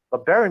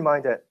 But bear in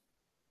mind that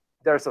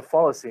there's a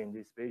fallacy in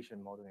this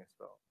Bayesian modeling as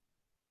well.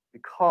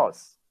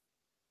 Because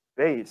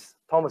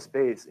Thomas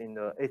Bayes in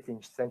the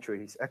 18th century,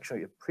 he's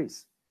actually a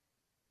priest.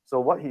 So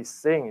what he's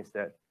saying is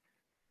that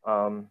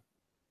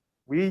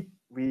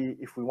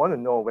if we want to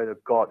know whether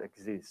God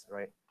exists,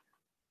 right,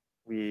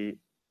 we're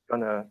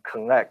gonna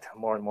collect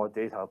more and more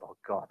data about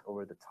God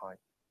over the time.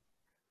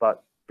 But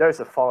there's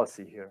a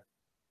fallacy here,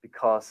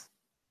 because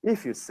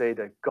if you say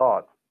that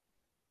God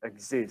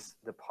exists,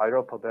 the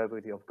prior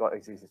probability of God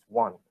exists is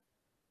 1,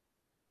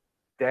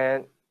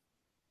 then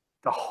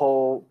the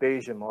whole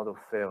Bayesian model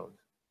fails.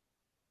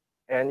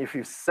 And if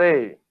you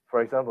say,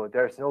 for example,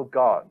 there's no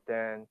God,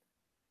 then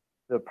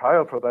the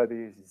prior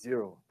probability is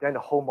 0, then the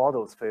whole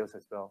model fails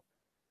as well.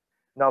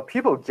 Now,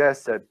 people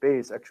guess that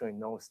Bayes actually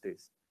knows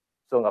this.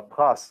 So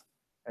Laplace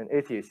and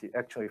atheist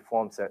actually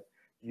forms that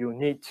you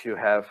need to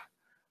have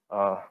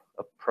a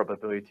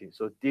probability.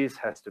 So this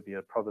has to be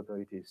a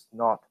probability. It's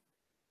not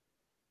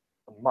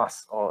a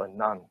must or a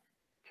none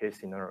case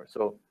scenario.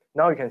 So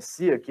now you can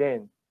see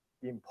again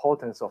the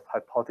importance of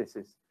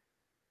hypothesis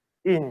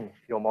in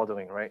your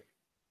modeling, right?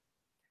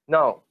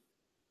 Now,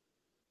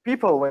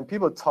 when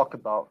people talk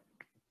about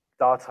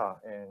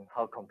data and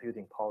how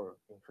computing power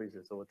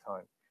increases over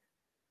time,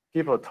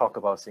 people talk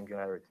about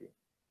singularity.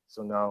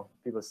 So now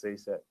people say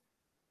that,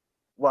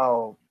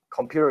 well,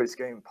 computer is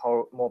getting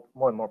more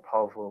and more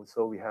powerful.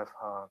 So we have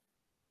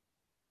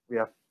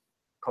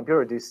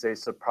computer these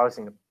days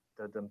surpassing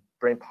the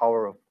brain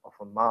power of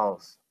a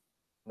mouse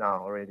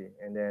now already.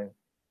 And then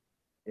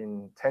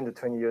in 10 to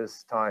 20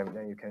 years time,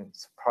 then you can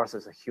surpass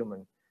a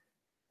human.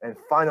 And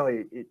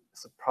finally, it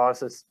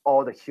surpasses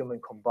all the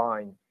human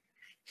combined.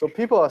 So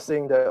people are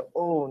saying that,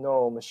 oh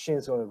no,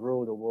 machines are going to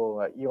rule the world.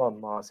 Like Elon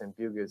Musk and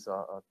Bill Gates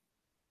are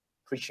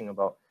preaching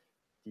about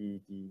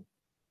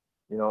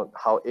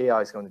how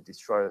AI is going to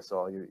destroy us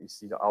all. You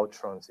see the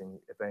Ultrons in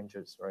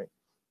Avengers, right?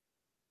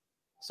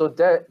 So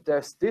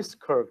there's this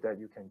curve that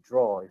you can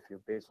draw if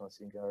you're based on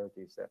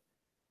singularities, that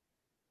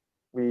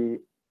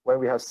when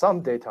we have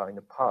some data in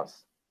the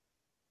past,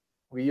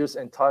 we use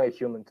entire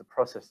human to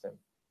process them.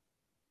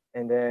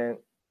 And then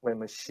when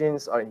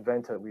machines are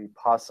invented, we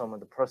pass some of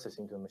the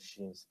processing to the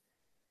machines.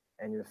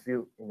 And in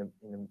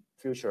the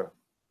future,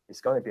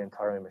 it's going to be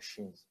entirely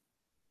machines.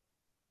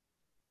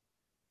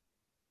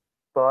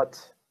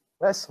 But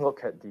let's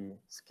look at the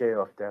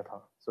scale of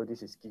data. So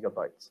this is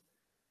gigabytes.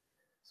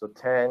 So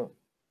 10,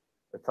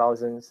 the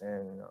thousands,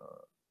 and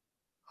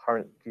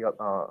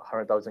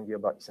 100,000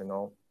 gigabytes and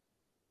all.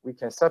 We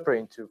can separate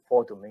into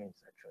 4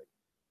 domains, actually.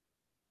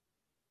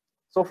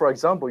 So for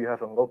example, you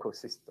have a local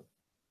system.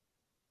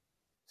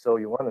 So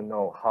you want to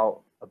know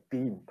how a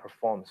beam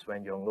performs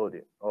when you unload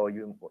it, or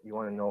you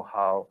want to know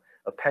how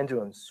a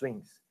pendulum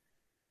swings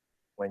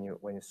when you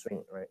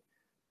swing, right?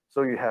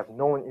 So you have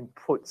known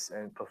inputs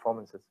and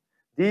performances.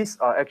 These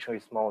are actually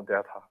small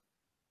data.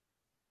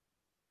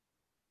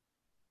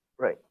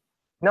 Right.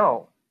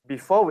 Now,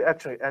 before we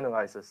actually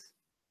analyze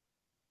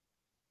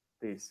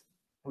this,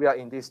 we are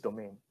in this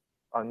domain,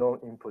 unknown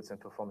inputs and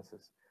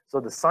performances.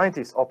 So the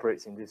scientist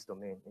operates in this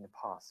domain in the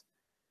past.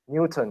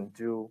 Newton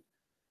do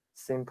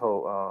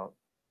simple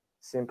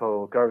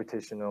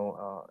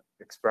gravitational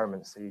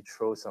experiments. He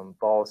throws some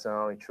balls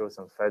down, he throws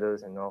some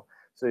feathers and all.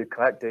 So you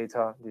collect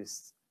data,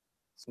 this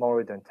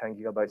smaller than 10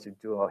 gigabytes, you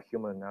do a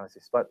human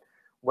analysis. But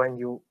when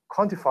you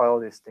quantify all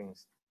these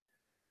things,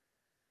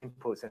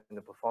 inputs and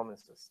the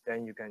performances,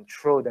 then you can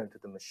throw them to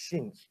the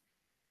machines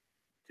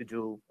to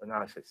do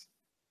analysis.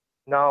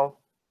 Now,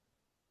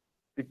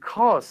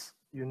 because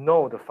you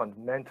know the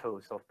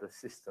fundamentals of the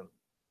system,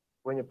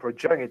 when you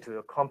project it to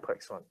a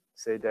complex one,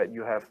 say that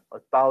you have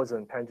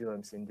 1,000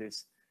 pendulums in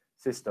this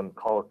system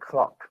called a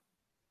clock,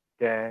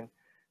 then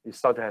you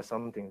start to have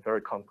something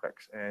very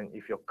complex. And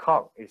if your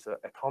clock is an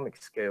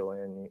atomic scale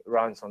and it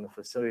runs on the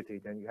facility,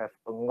 then you have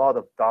a lot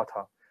of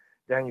data.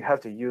 Then you have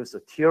to use the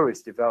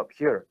theories developed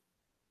here,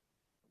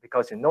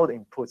 because you know the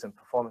inputs and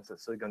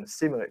performances, so you're going to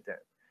simulate them.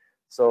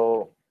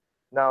 So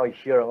now you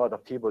hear a lot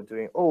of people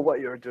doing, oh, what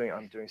you're doing,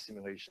 I'm doing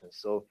simulation.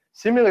 So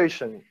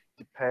simulation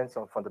depends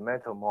on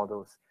fundamental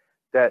models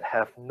that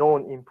have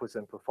known inputs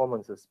and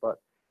performances,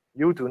 but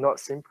you do not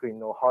simply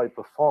know how it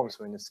performs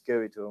when you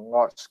scale it to a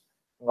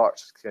large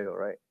scale,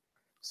 right?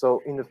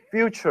 So in the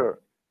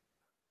future,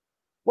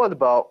 What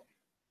about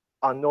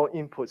unknown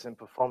inputs and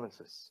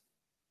performances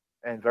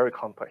and very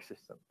complex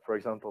system? For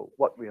example,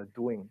 what we are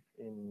doing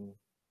in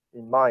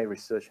my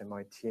research and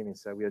my team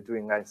is that we are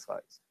doing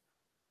landslides.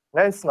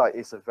 Landslide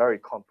is a very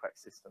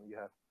complex system. You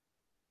have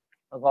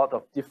a lot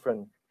of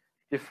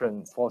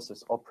different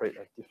forces operate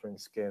at different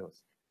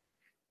scales.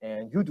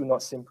 And you do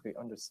not simply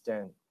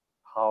understand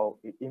how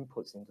it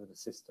inputs into the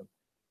system.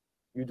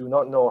 You do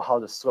not know how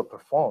the slope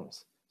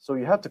performs. So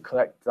you have to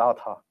collect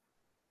data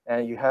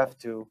and you have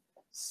to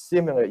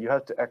simulate, you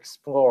have to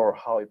explore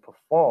how it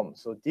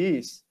performs. So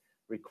this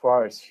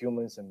requires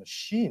humans and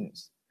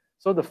machines.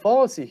 So the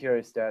fallacy here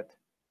is that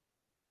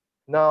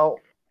now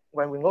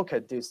when we look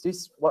at this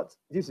is what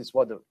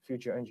the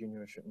future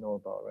engineer should know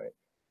about, right?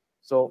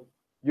 So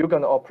you're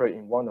going to operate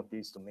in one of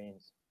these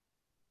domains.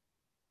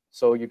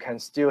 So you can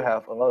still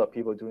have a lot of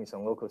people doing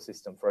some local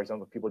system. For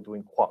example, people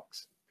doing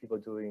quarks, people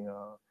doing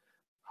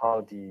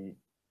how the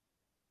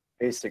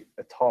basic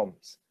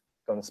atoms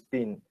going to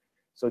spin.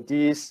 So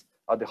these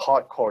are the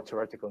hardcore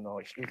theoretical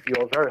knowledge. If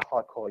you're very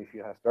hardcore, if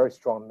you have very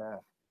strong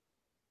math,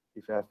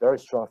 if you have very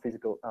strong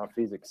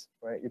physics,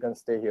 right, you're going to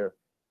stay here.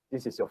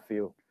 This is your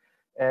field.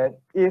 And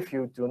if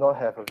you do not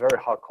have a very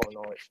hardcore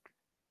knowledge,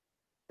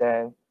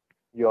 then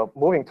you're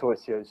moving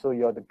towards here. So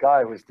you're the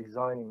guy who is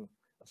designing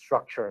a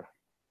structure.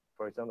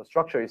 For example,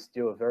 structure is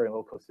still a very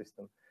local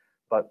system,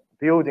 but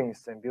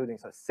buildings and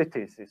buildings as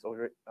cities is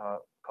already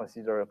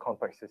considered a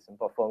complex system.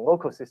 But for a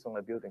local system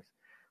like buildings,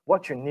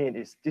 what you need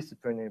is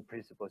disciplinary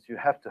principles. You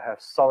have to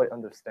have solid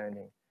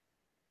understanding,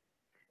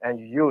 and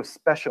you use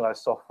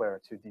specialized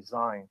software to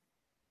design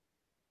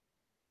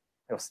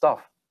your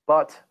stuff.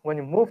 But when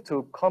you move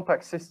to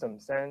complex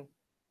systems, then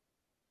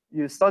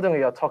you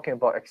suddenly are talking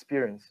about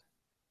experience.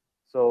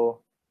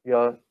 So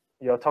you're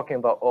talking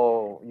about,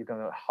 oh, you're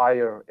gonna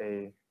hire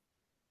a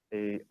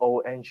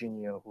old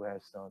engineer who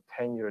has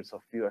 10 years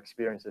of field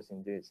experiences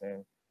in this,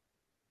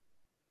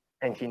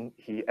 and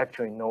he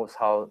actually knows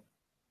how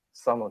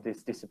some of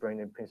these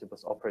disciplinary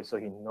principles operate, so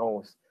he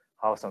knows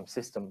how some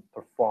systems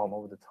perform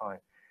over the time.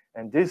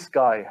 And this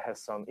guy has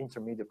some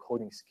intermediate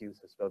coding skills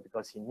as well,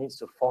 because he needs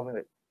to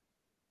formulate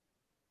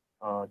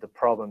the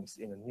problems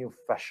in a new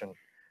fashion.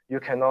 You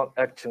cannot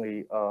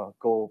actually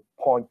go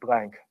point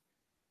blank.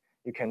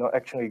 You cannot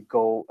actually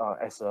go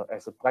as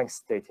a blank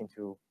state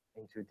into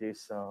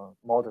this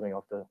modeling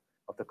of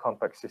the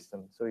complex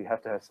system. So you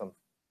have to have some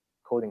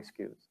coding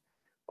skills.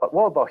 But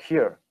what about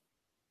here?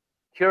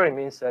 Here it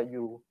means that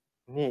you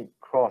need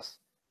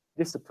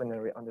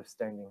cross-disciplinary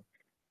understanding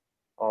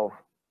of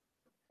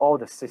all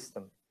the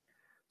system.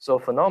 So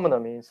phenomena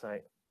means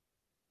like,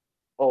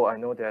 oh, I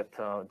know that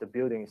the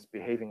building is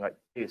behaving like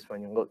this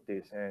when you load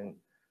this, and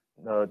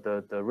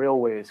the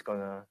railway is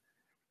gonna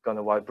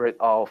vibrate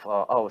out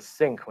of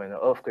sync when an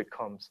earthquake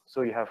comes.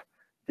 So you have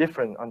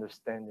different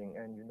understanding,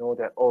 and you know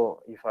that,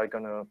 oh, if I'm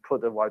gonna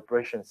put a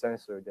vibration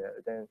sensor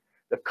there, then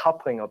the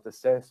coupling of the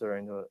sensor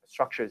and the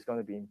structure is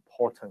gonna be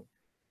important,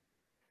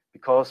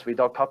 because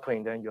without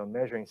coupling, then you're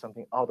measuring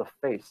something out of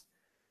phase.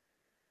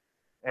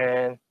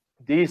 And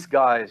these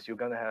guys, you're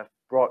gonna have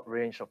broad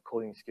range of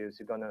coding skills.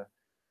 You're gonna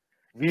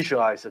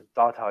visualize the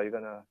data. You're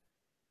gonna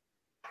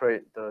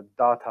create the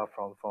data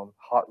from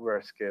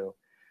hardware scale.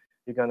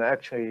 You're gonna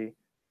actually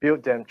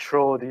build them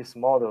through these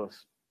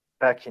models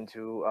back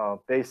into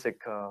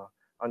basic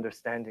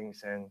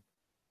understandings and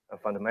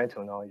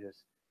fundamental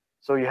knowledges.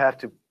 So you have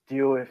to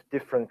deal with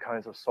different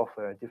kinds of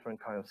software,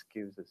 different kinds of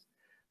skills.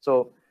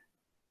 So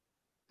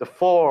the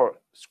 4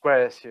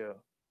 squares here,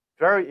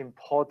 very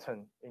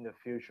important in the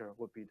future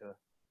would be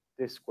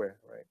this square,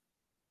 right?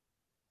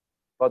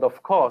 But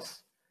of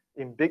course,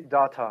 in big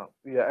data,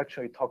 we are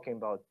actually talking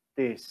about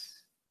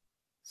this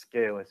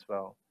scale as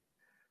well.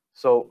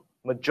 So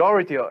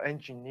majority of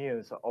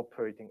engineers are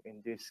operating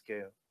in this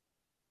scale.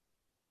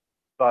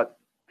 But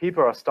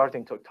people are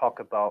starting to talk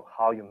about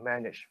how you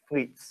manage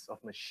fleets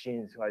of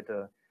machines, like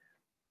the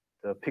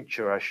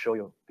picture I showed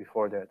you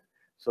before that.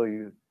 So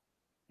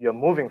you're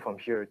moving from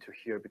here to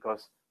here,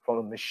 because from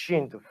a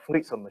machine to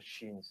fleets of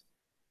machines,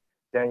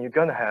 then you're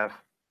gonna have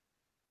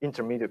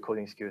intermediate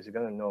coding skills. You're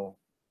gonna know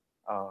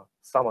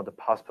some of the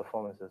past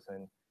performances,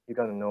 and you're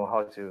gonna know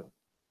how to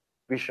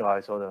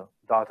visualize all the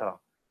data,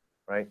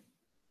 right?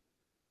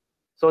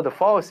 So the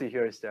fallacy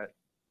here is that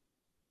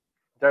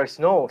there is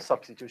no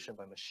substitution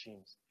by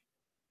machines.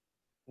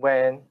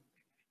 When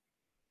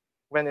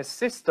a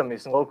system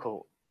is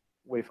local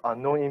with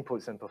unknown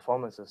inputs and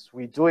performances,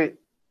 we do it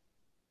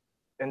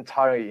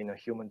entirely in a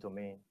human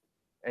domain.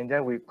 And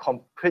then we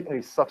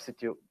completely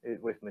substitute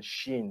it with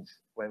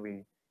machines when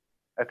we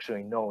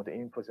actually know the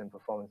inputs and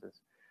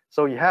performances.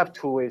 So you have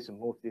 2 ways to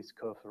move this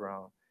curve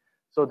around.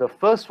 So the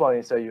first one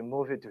is that you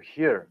move it to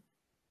here,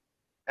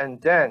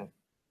 and then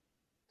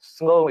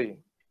slowly,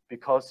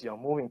 because you're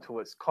moving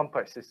towards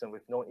complex system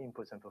with no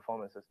inputs and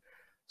performances,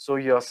 so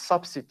you're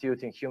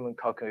substituting human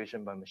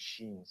calculation by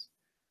machines.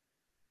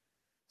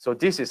 So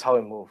this is how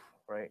we move,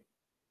 right?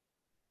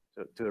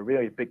 To a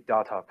really big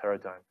data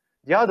paradigm.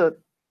 The other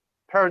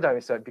paradigm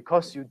is that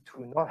because you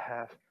do not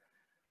have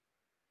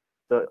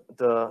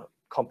the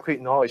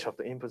complete knowledge of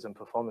the inputs and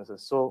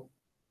performances, so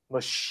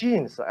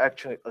machines are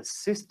actually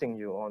assisting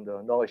you on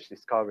the knowledge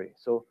discovery.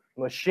 So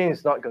machine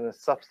is not going to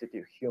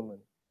substitute human.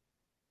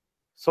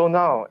 So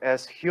now,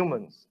 as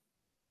humans,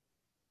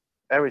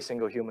 every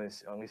single human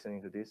is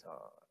listening to this.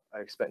 I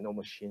expect no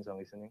machines are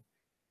listening.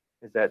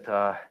 Is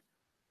that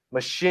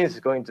machines is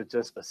going to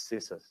just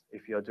assist us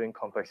if you are doing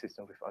complex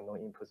systems with unknown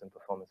inputs and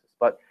performances.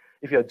 But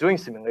if you are doing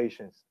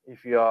simulations,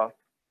 if you are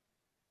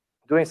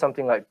doing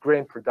something like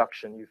grain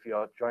production, if you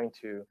are trying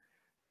to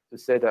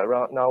say that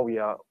right now we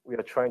are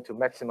trying to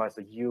maximize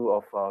the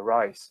yield of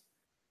rice.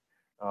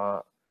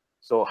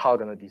 So how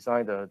going to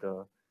design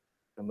the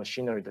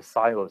machinery, the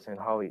silos, and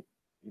how you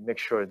make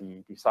sure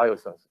the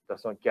silos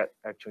does not get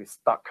actually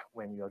stuck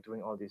when you are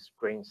doing all these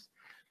grains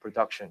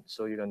production.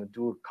 So you're going to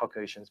do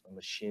calculations by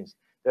machines.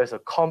 There's a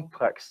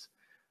complex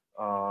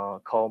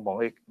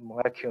called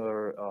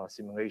molecular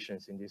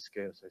simulations in these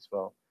scales as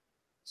well.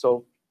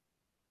 So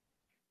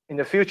in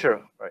the future,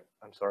 right?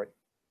 I'm sorry.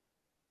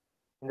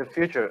 In the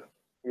future,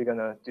 you're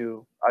gonna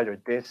do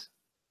either this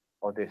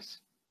or this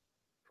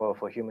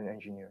for human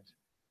engineers.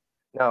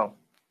 Now,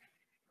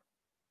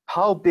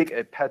 how big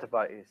a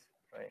petabyte is,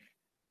 right?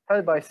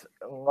 Petabyte is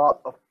a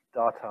lot of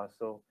data,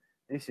 so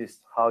this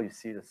is how you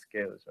see the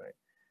scales, right?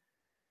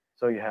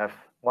 So you have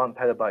 1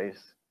 petabyte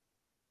is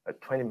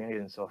 20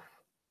 millions of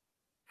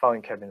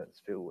filing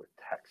cabinets filled with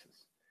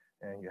texts,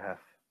 and you have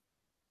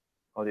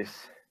all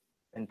these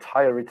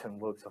entire written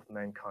works of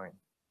mankind.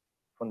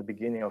 From the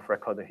beginning of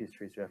recorded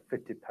histories, you have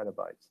 50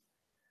 petabytes.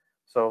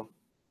 So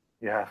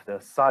you have the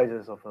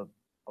sizes of a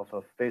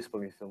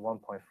Facebook is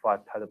 1.5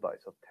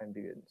 petabytes of 10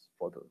 billion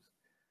photos.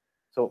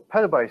 So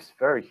petabyte is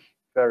very,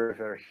 very,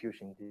 very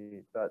huge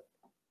indeed. But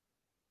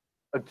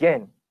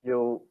again,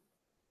 the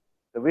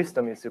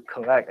wisdom is to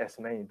collect as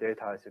many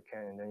data as you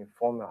can and then you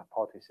form a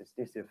hypothesis.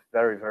 This is a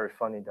very, very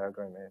funny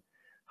diagram, and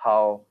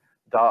how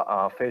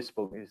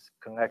Facebook is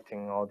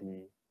collecting all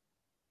the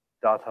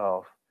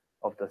data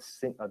of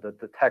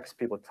the text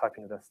people type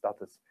into the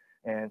status,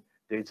 and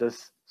they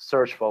just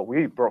search for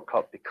we broke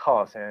up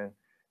because, and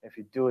if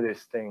you do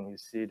this thing, you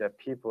see that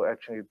people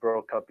actually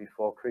broke up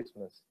before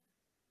Christmas.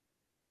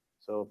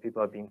 So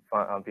people are being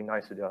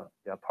nice to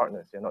their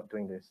partners. They're not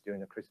doing this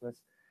during the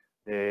Christmas.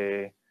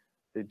 They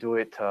do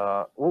it.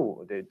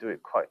 They do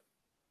it quite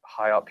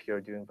high up here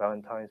during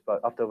Valentine's,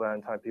 but after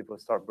Valentine's, people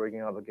start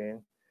breaking up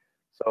again.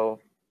 So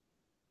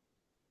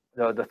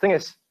the thing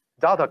is,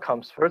 data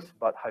comes first,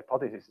 but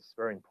hypothesis is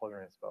very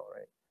important as well,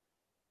 right?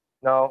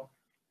 Now,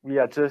 we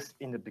are just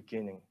in the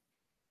beginning.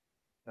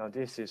 Now,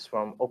 this is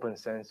from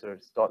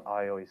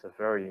OpenSensors.io. It's a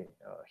very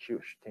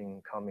huge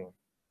thing coming.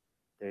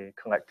 They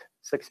collect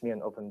 6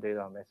 million open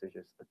data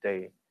messages a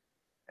day,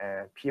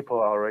 and people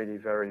are already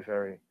very,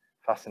 very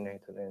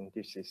fascinated. And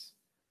this is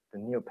the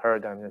new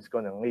paradigm that's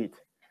going to lead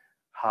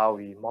how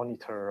we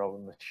monitor our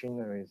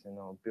machineries and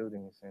our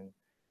buildings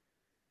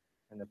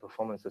and the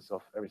performances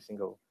of every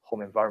single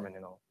home environment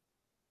and all.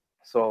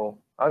 So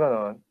I'm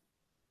gonna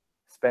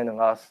spend the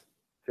last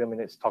few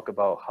minutes talk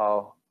about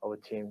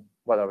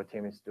what our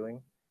team is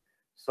doing.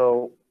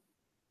 So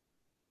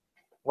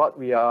what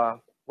we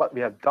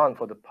have done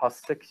for the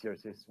past 6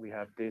 years is we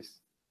have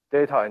this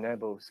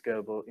data-enabled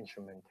scalable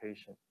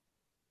instrumentation.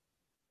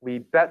 We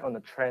bet on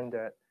the trend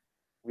that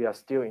we are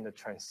still in the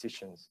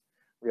transitions.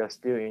 We are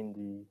still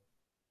in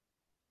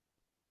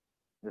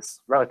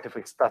this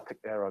relatively static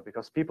era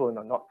because people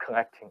are not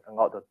collecting a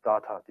lot of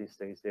data these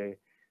days. They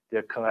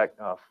collect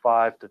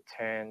 5 to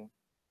 10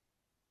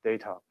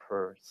 data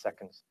per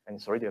second, and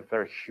it's already a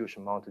very huge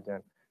amount to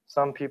them.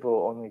 Some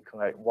people only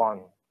collect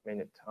 1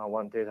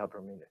 data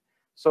per minute.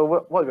 So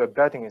what we're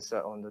betting is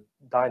on the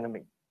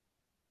dynamic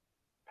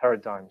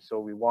paradigm. So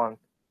we want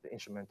the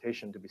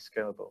instrumentation to be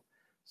scalable.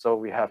 So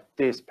we have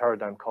this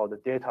paradigm called the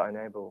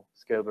data-enabled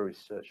scalable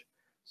research.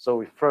 So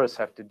we first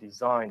have to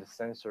design the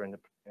sensor in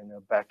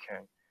the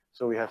backend.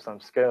 So we have some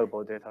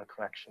scalable data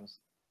collections.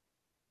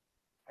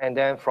 And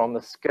then from the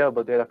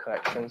scalable data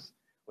collections,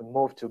 we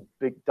move to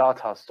big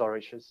data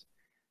storages.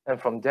 And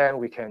from there,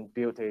 we can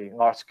build a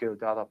large-scale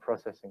data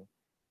processing.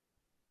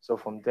 So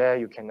from there,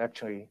 you can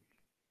actually,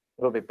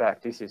 a little bit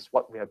back, this is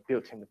what we have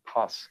built in the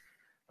past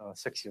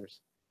 6 years.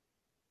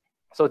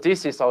 So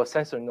this is our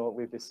sensor node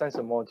with the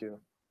sensor module.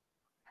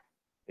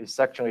 It's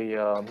actually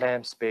a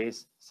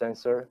MEMS-based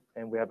sensor,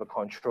 and we have a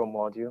control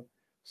module.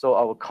 So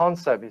our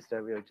concept is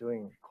that we are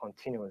doing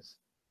continuous,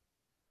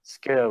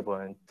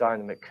 scalable, and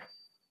dynamic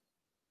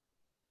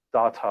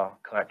data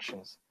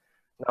collections.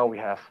 Now we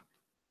have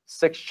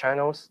 6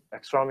 channels,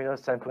 accelerometer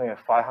sampling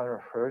at 500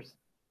 Hertz.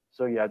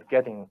 So you are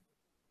getting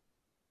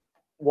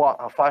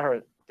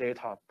 500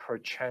 data per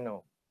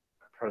channel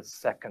per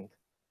second.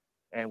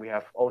 And we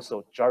have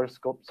also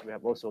gyroscopes. We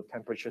have also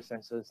temperature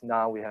sensors.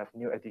 Now we have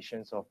new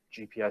additions of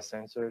GPS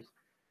sensors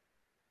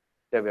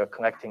that we are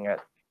collecting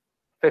at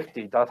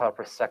 50 data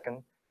per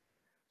second.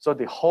 So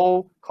the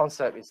whole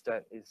concept is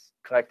that it's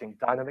collecting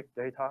dynamic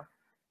data.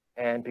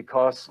 And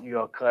because you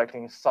are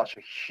collecting such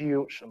a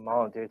huge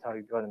amount of data,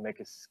 you've got to make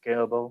it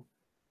scalable.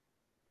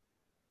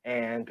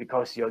 And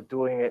because you're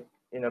doing it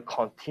in a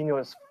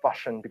continuous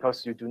fashion,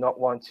 because you do not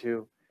want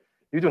to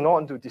you do not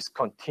want to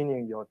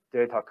discontinue your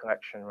data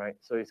collection, right?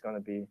 So it's going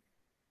to be,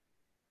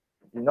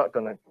 you're not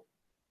going to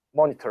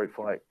monitor it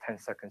for like 10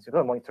 seconds. You're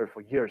going to monitor it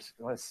for years.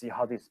 You want to see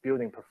how this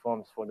building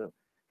performs for the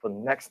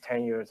next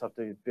 10 years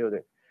after you build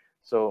it.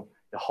 So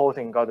the whole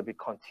thing got to be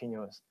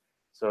continuous.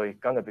 So it's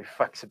going to be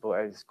flexible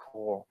at its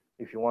core.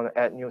 If you want to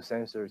add new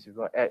sensors, if you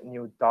want to add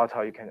new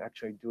data, you can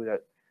actually do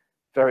that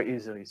very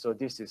easily. So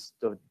this is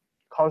the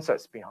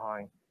concepts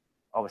behind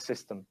our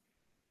system.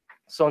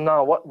 So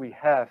now what we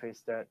have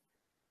is that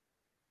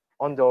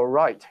on the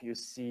right, you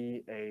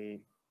see a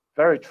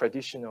very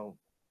traditional,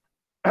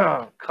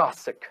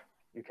 classic,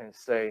 you can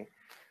say,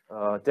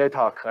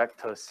 data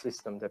collector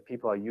system that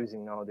people are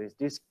using nowadays.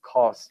 This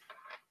costs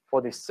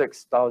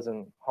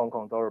 46,000 Hong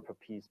Kong dollar per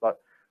piece. But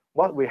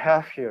what we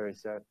have here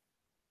is that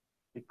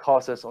it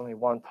costs us only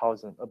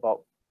 1,000,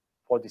 about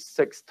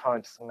 46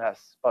 times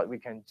less. But we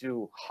can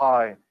do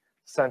high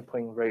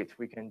sampling rate.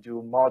 We can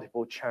do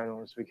multiple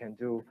channels. We can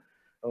do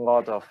a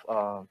lot of,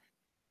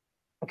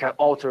 you can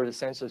alter the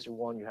sensors you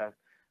want. You have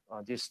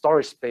these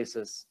storage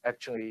spaces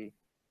actually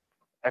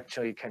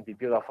can be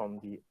built up from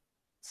the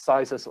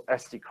sizes of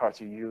SD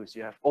cards you use.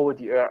 You have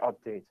over-the-air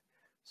update.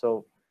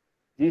 So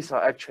these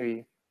are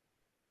actually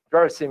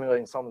very similar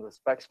in some of the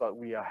specs, but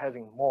we are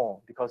having more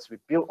because we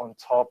built on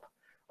top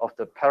of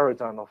the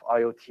paradigm of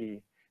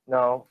IoT.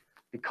 Now,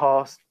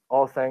 because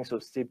all thanks to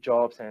Steve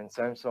Jobs and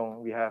Samsung,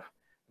 we have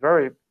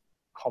very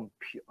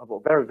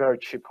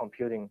cheap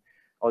computing.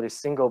 All these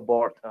single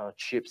board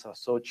chips are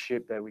so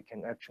cheap that we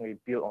can actually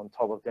build on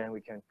top of them.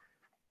 We can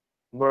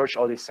merge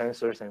all these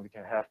sensors and we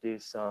can have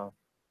this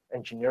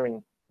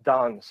engineering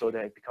done so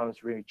that it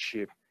becomes really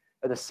cheap.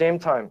 At the same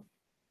time,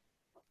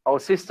 our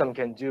system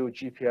can do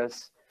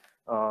GPS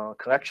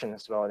collection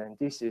as well. And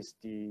this is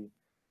the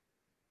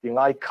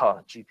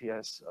Leica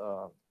GPS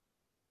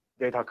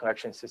data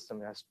collection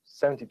system. It has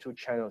 72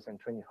 channels and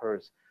 20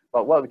 hertz.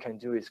 But what we can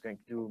do is going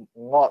to do a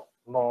lot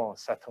more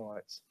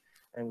satellites.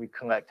 And we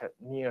collect at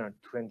near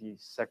 20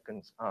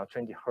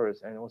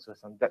 hertz, and also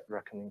some depth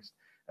reckonings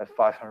at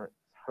 500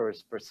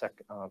 hertz per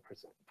second,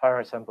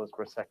 500 samples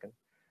per second.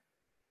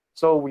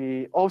 So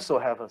we also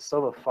have a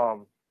server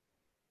farm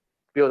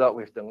built up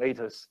with the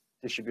latest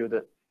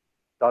distributed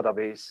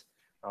database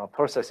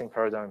processing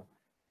paradigm,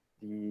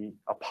 the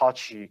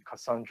Apache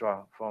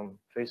Cassandra from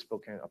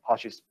Facebook and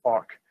Apache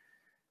Spark.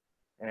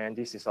 And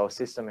this is our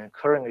system. And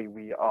currently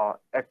we are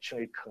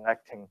actually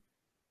collecting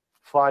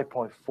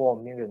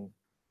 5.4 million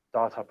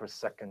data per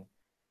second.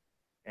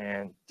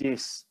 And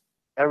this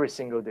every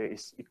single day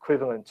is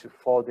equivalent to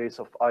 4 days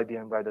of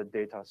IBM Reader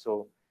data.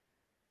 So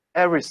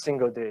every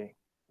single day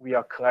we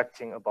are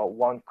collecting about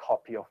 1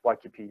 copy of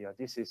Wikipedia.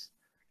 This is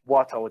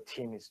what our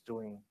team is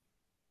doing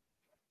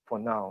for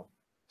now.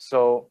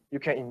 So you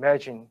can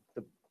imagine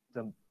the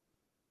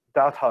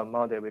data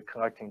amount that we're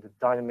collecting, the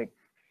dynamic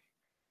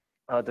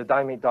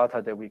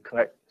data that we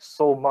collect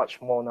so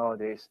much more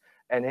nowadays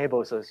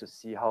enables us to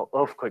see how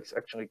earthquakes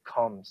actually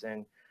comes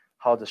and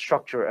how the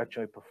structure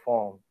actually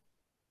perform.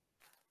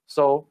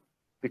 So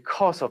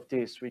because of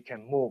this, we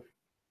can move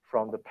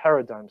from the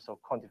paradigms of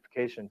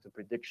quantification to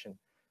prediction.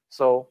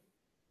 So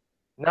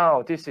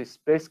now this is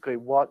basically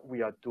what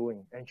we are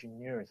doing,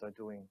 engineers are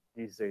doing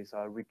these days,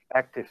 are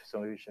reactive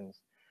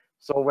solutions.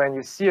 So when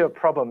you see a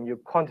problem, you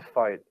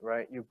quantify it,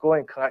 right? You go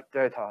and collect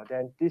data,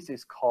 then this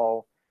is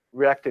called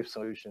reactive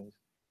solutions.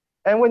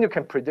 And when you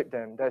can predict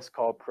them, that's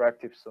called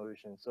proactive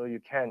solutions. So you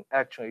can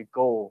actually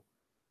go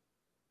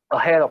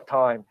ahead of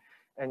time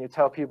and you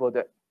tell people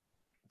that,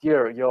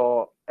 dear,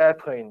 your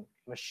airplane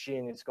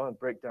machine is going to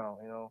break down,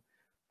 you know,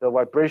 the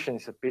vibration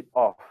is a bit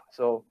off.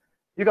 So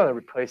you're going to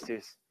replace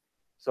this.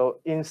 So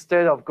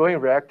instead of going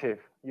reactive,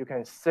 you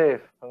can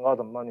save a lot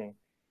of money,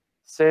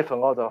 save a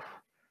lot of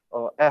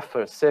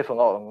effort, save a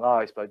lot of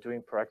lives by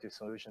doing proactive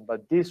solution.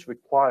 But this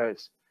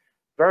requires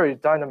very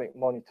dynamic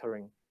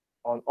monitoring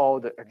on all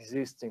the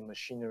existing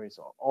machineries,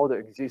 all the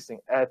existing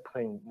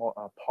airplane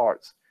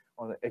parts,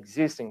 on the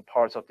existing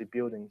parts of the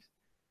buildings.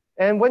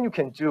 And when you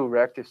can do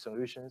reactive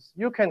solutions,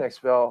 you can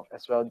as well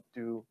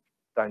do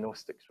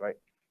diagnostics, right?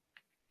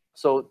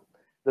 So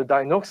the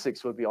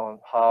diagnostics will be on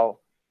how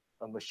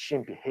a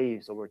machine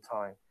behaves over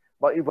time.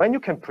 But when you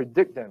can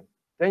predict them,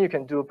 then you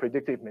can do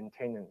predictive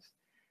maintenance.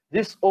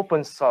 This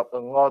opens up a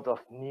lot of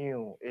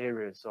new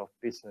areas of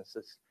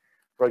businesses.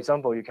 For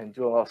example, you can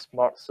do a lot of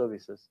smart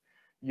services.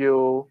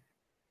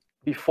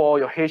 Before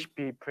your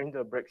HP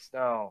printer breaks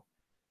down,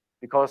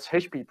 because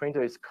HP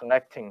printer is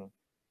collecting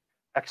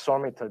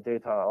accelerometer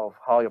data of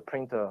how your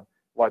printer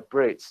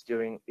vibrates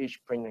during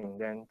each printing,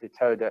 then they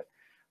tell you that,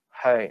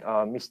 hey,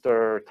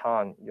 Mr.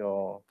 Tan,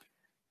 your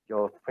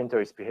printer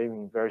is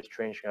behaving very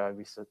strangely.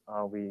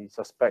 We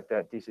suspect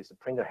that this is a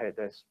printer head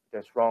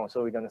that's wrong.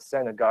 So we're going to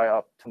send a guy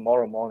up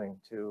tomorrow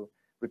morning to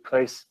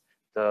replace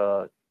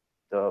the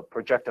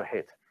projector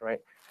head, right?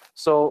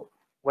 So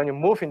when you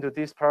move into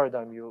this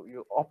paradigm,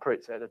 you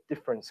operate at a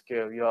different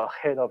scale. You are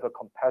ahead of your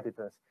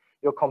competitors.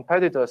 Your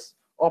competitors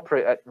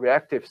operate at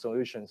reactive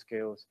solution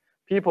scales.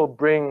 People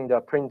bring their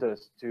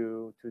printers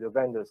to the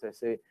vendors. They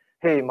say,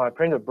 hey, my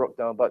printer broke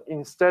down. But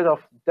instead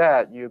of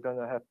that, you're going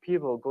to have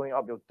people going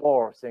up your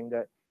door saying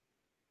that,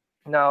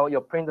 now your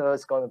printer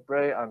is going to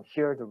break. I'm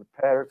here to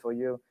repair it for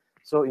you.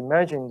 So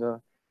imagine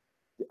the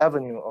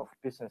avenue of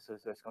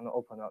businesses that's going to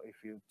open up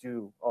if you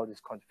do all these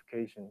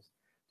quantifications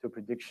to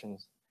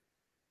predictions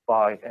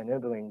by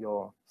enabling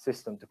your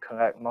system to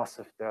collect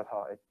massive data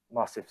at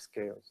massive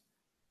scales.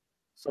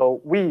 So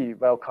we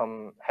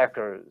welcome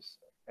hackers,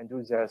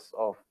 enthusiasts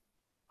of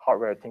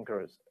hardware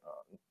thinkers,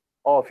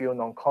 all of you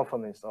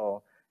non-conformists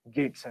or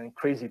geeks and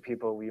crazy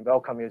people, we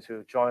welcome you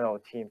to join our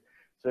team.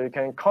 So you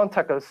can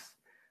contact us.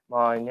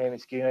 My name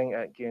is Leng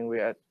at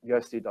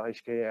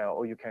HKUST.HK,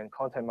 or you can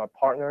contact my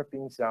partner,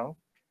 Bing Xiang,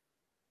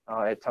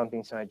 at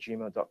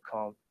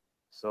tanbingxiang@gmail.com.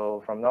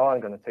 So from now on,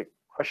 I'm going to take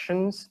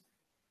questions,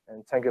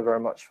 and thank you very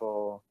much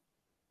for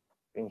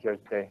being here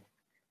today.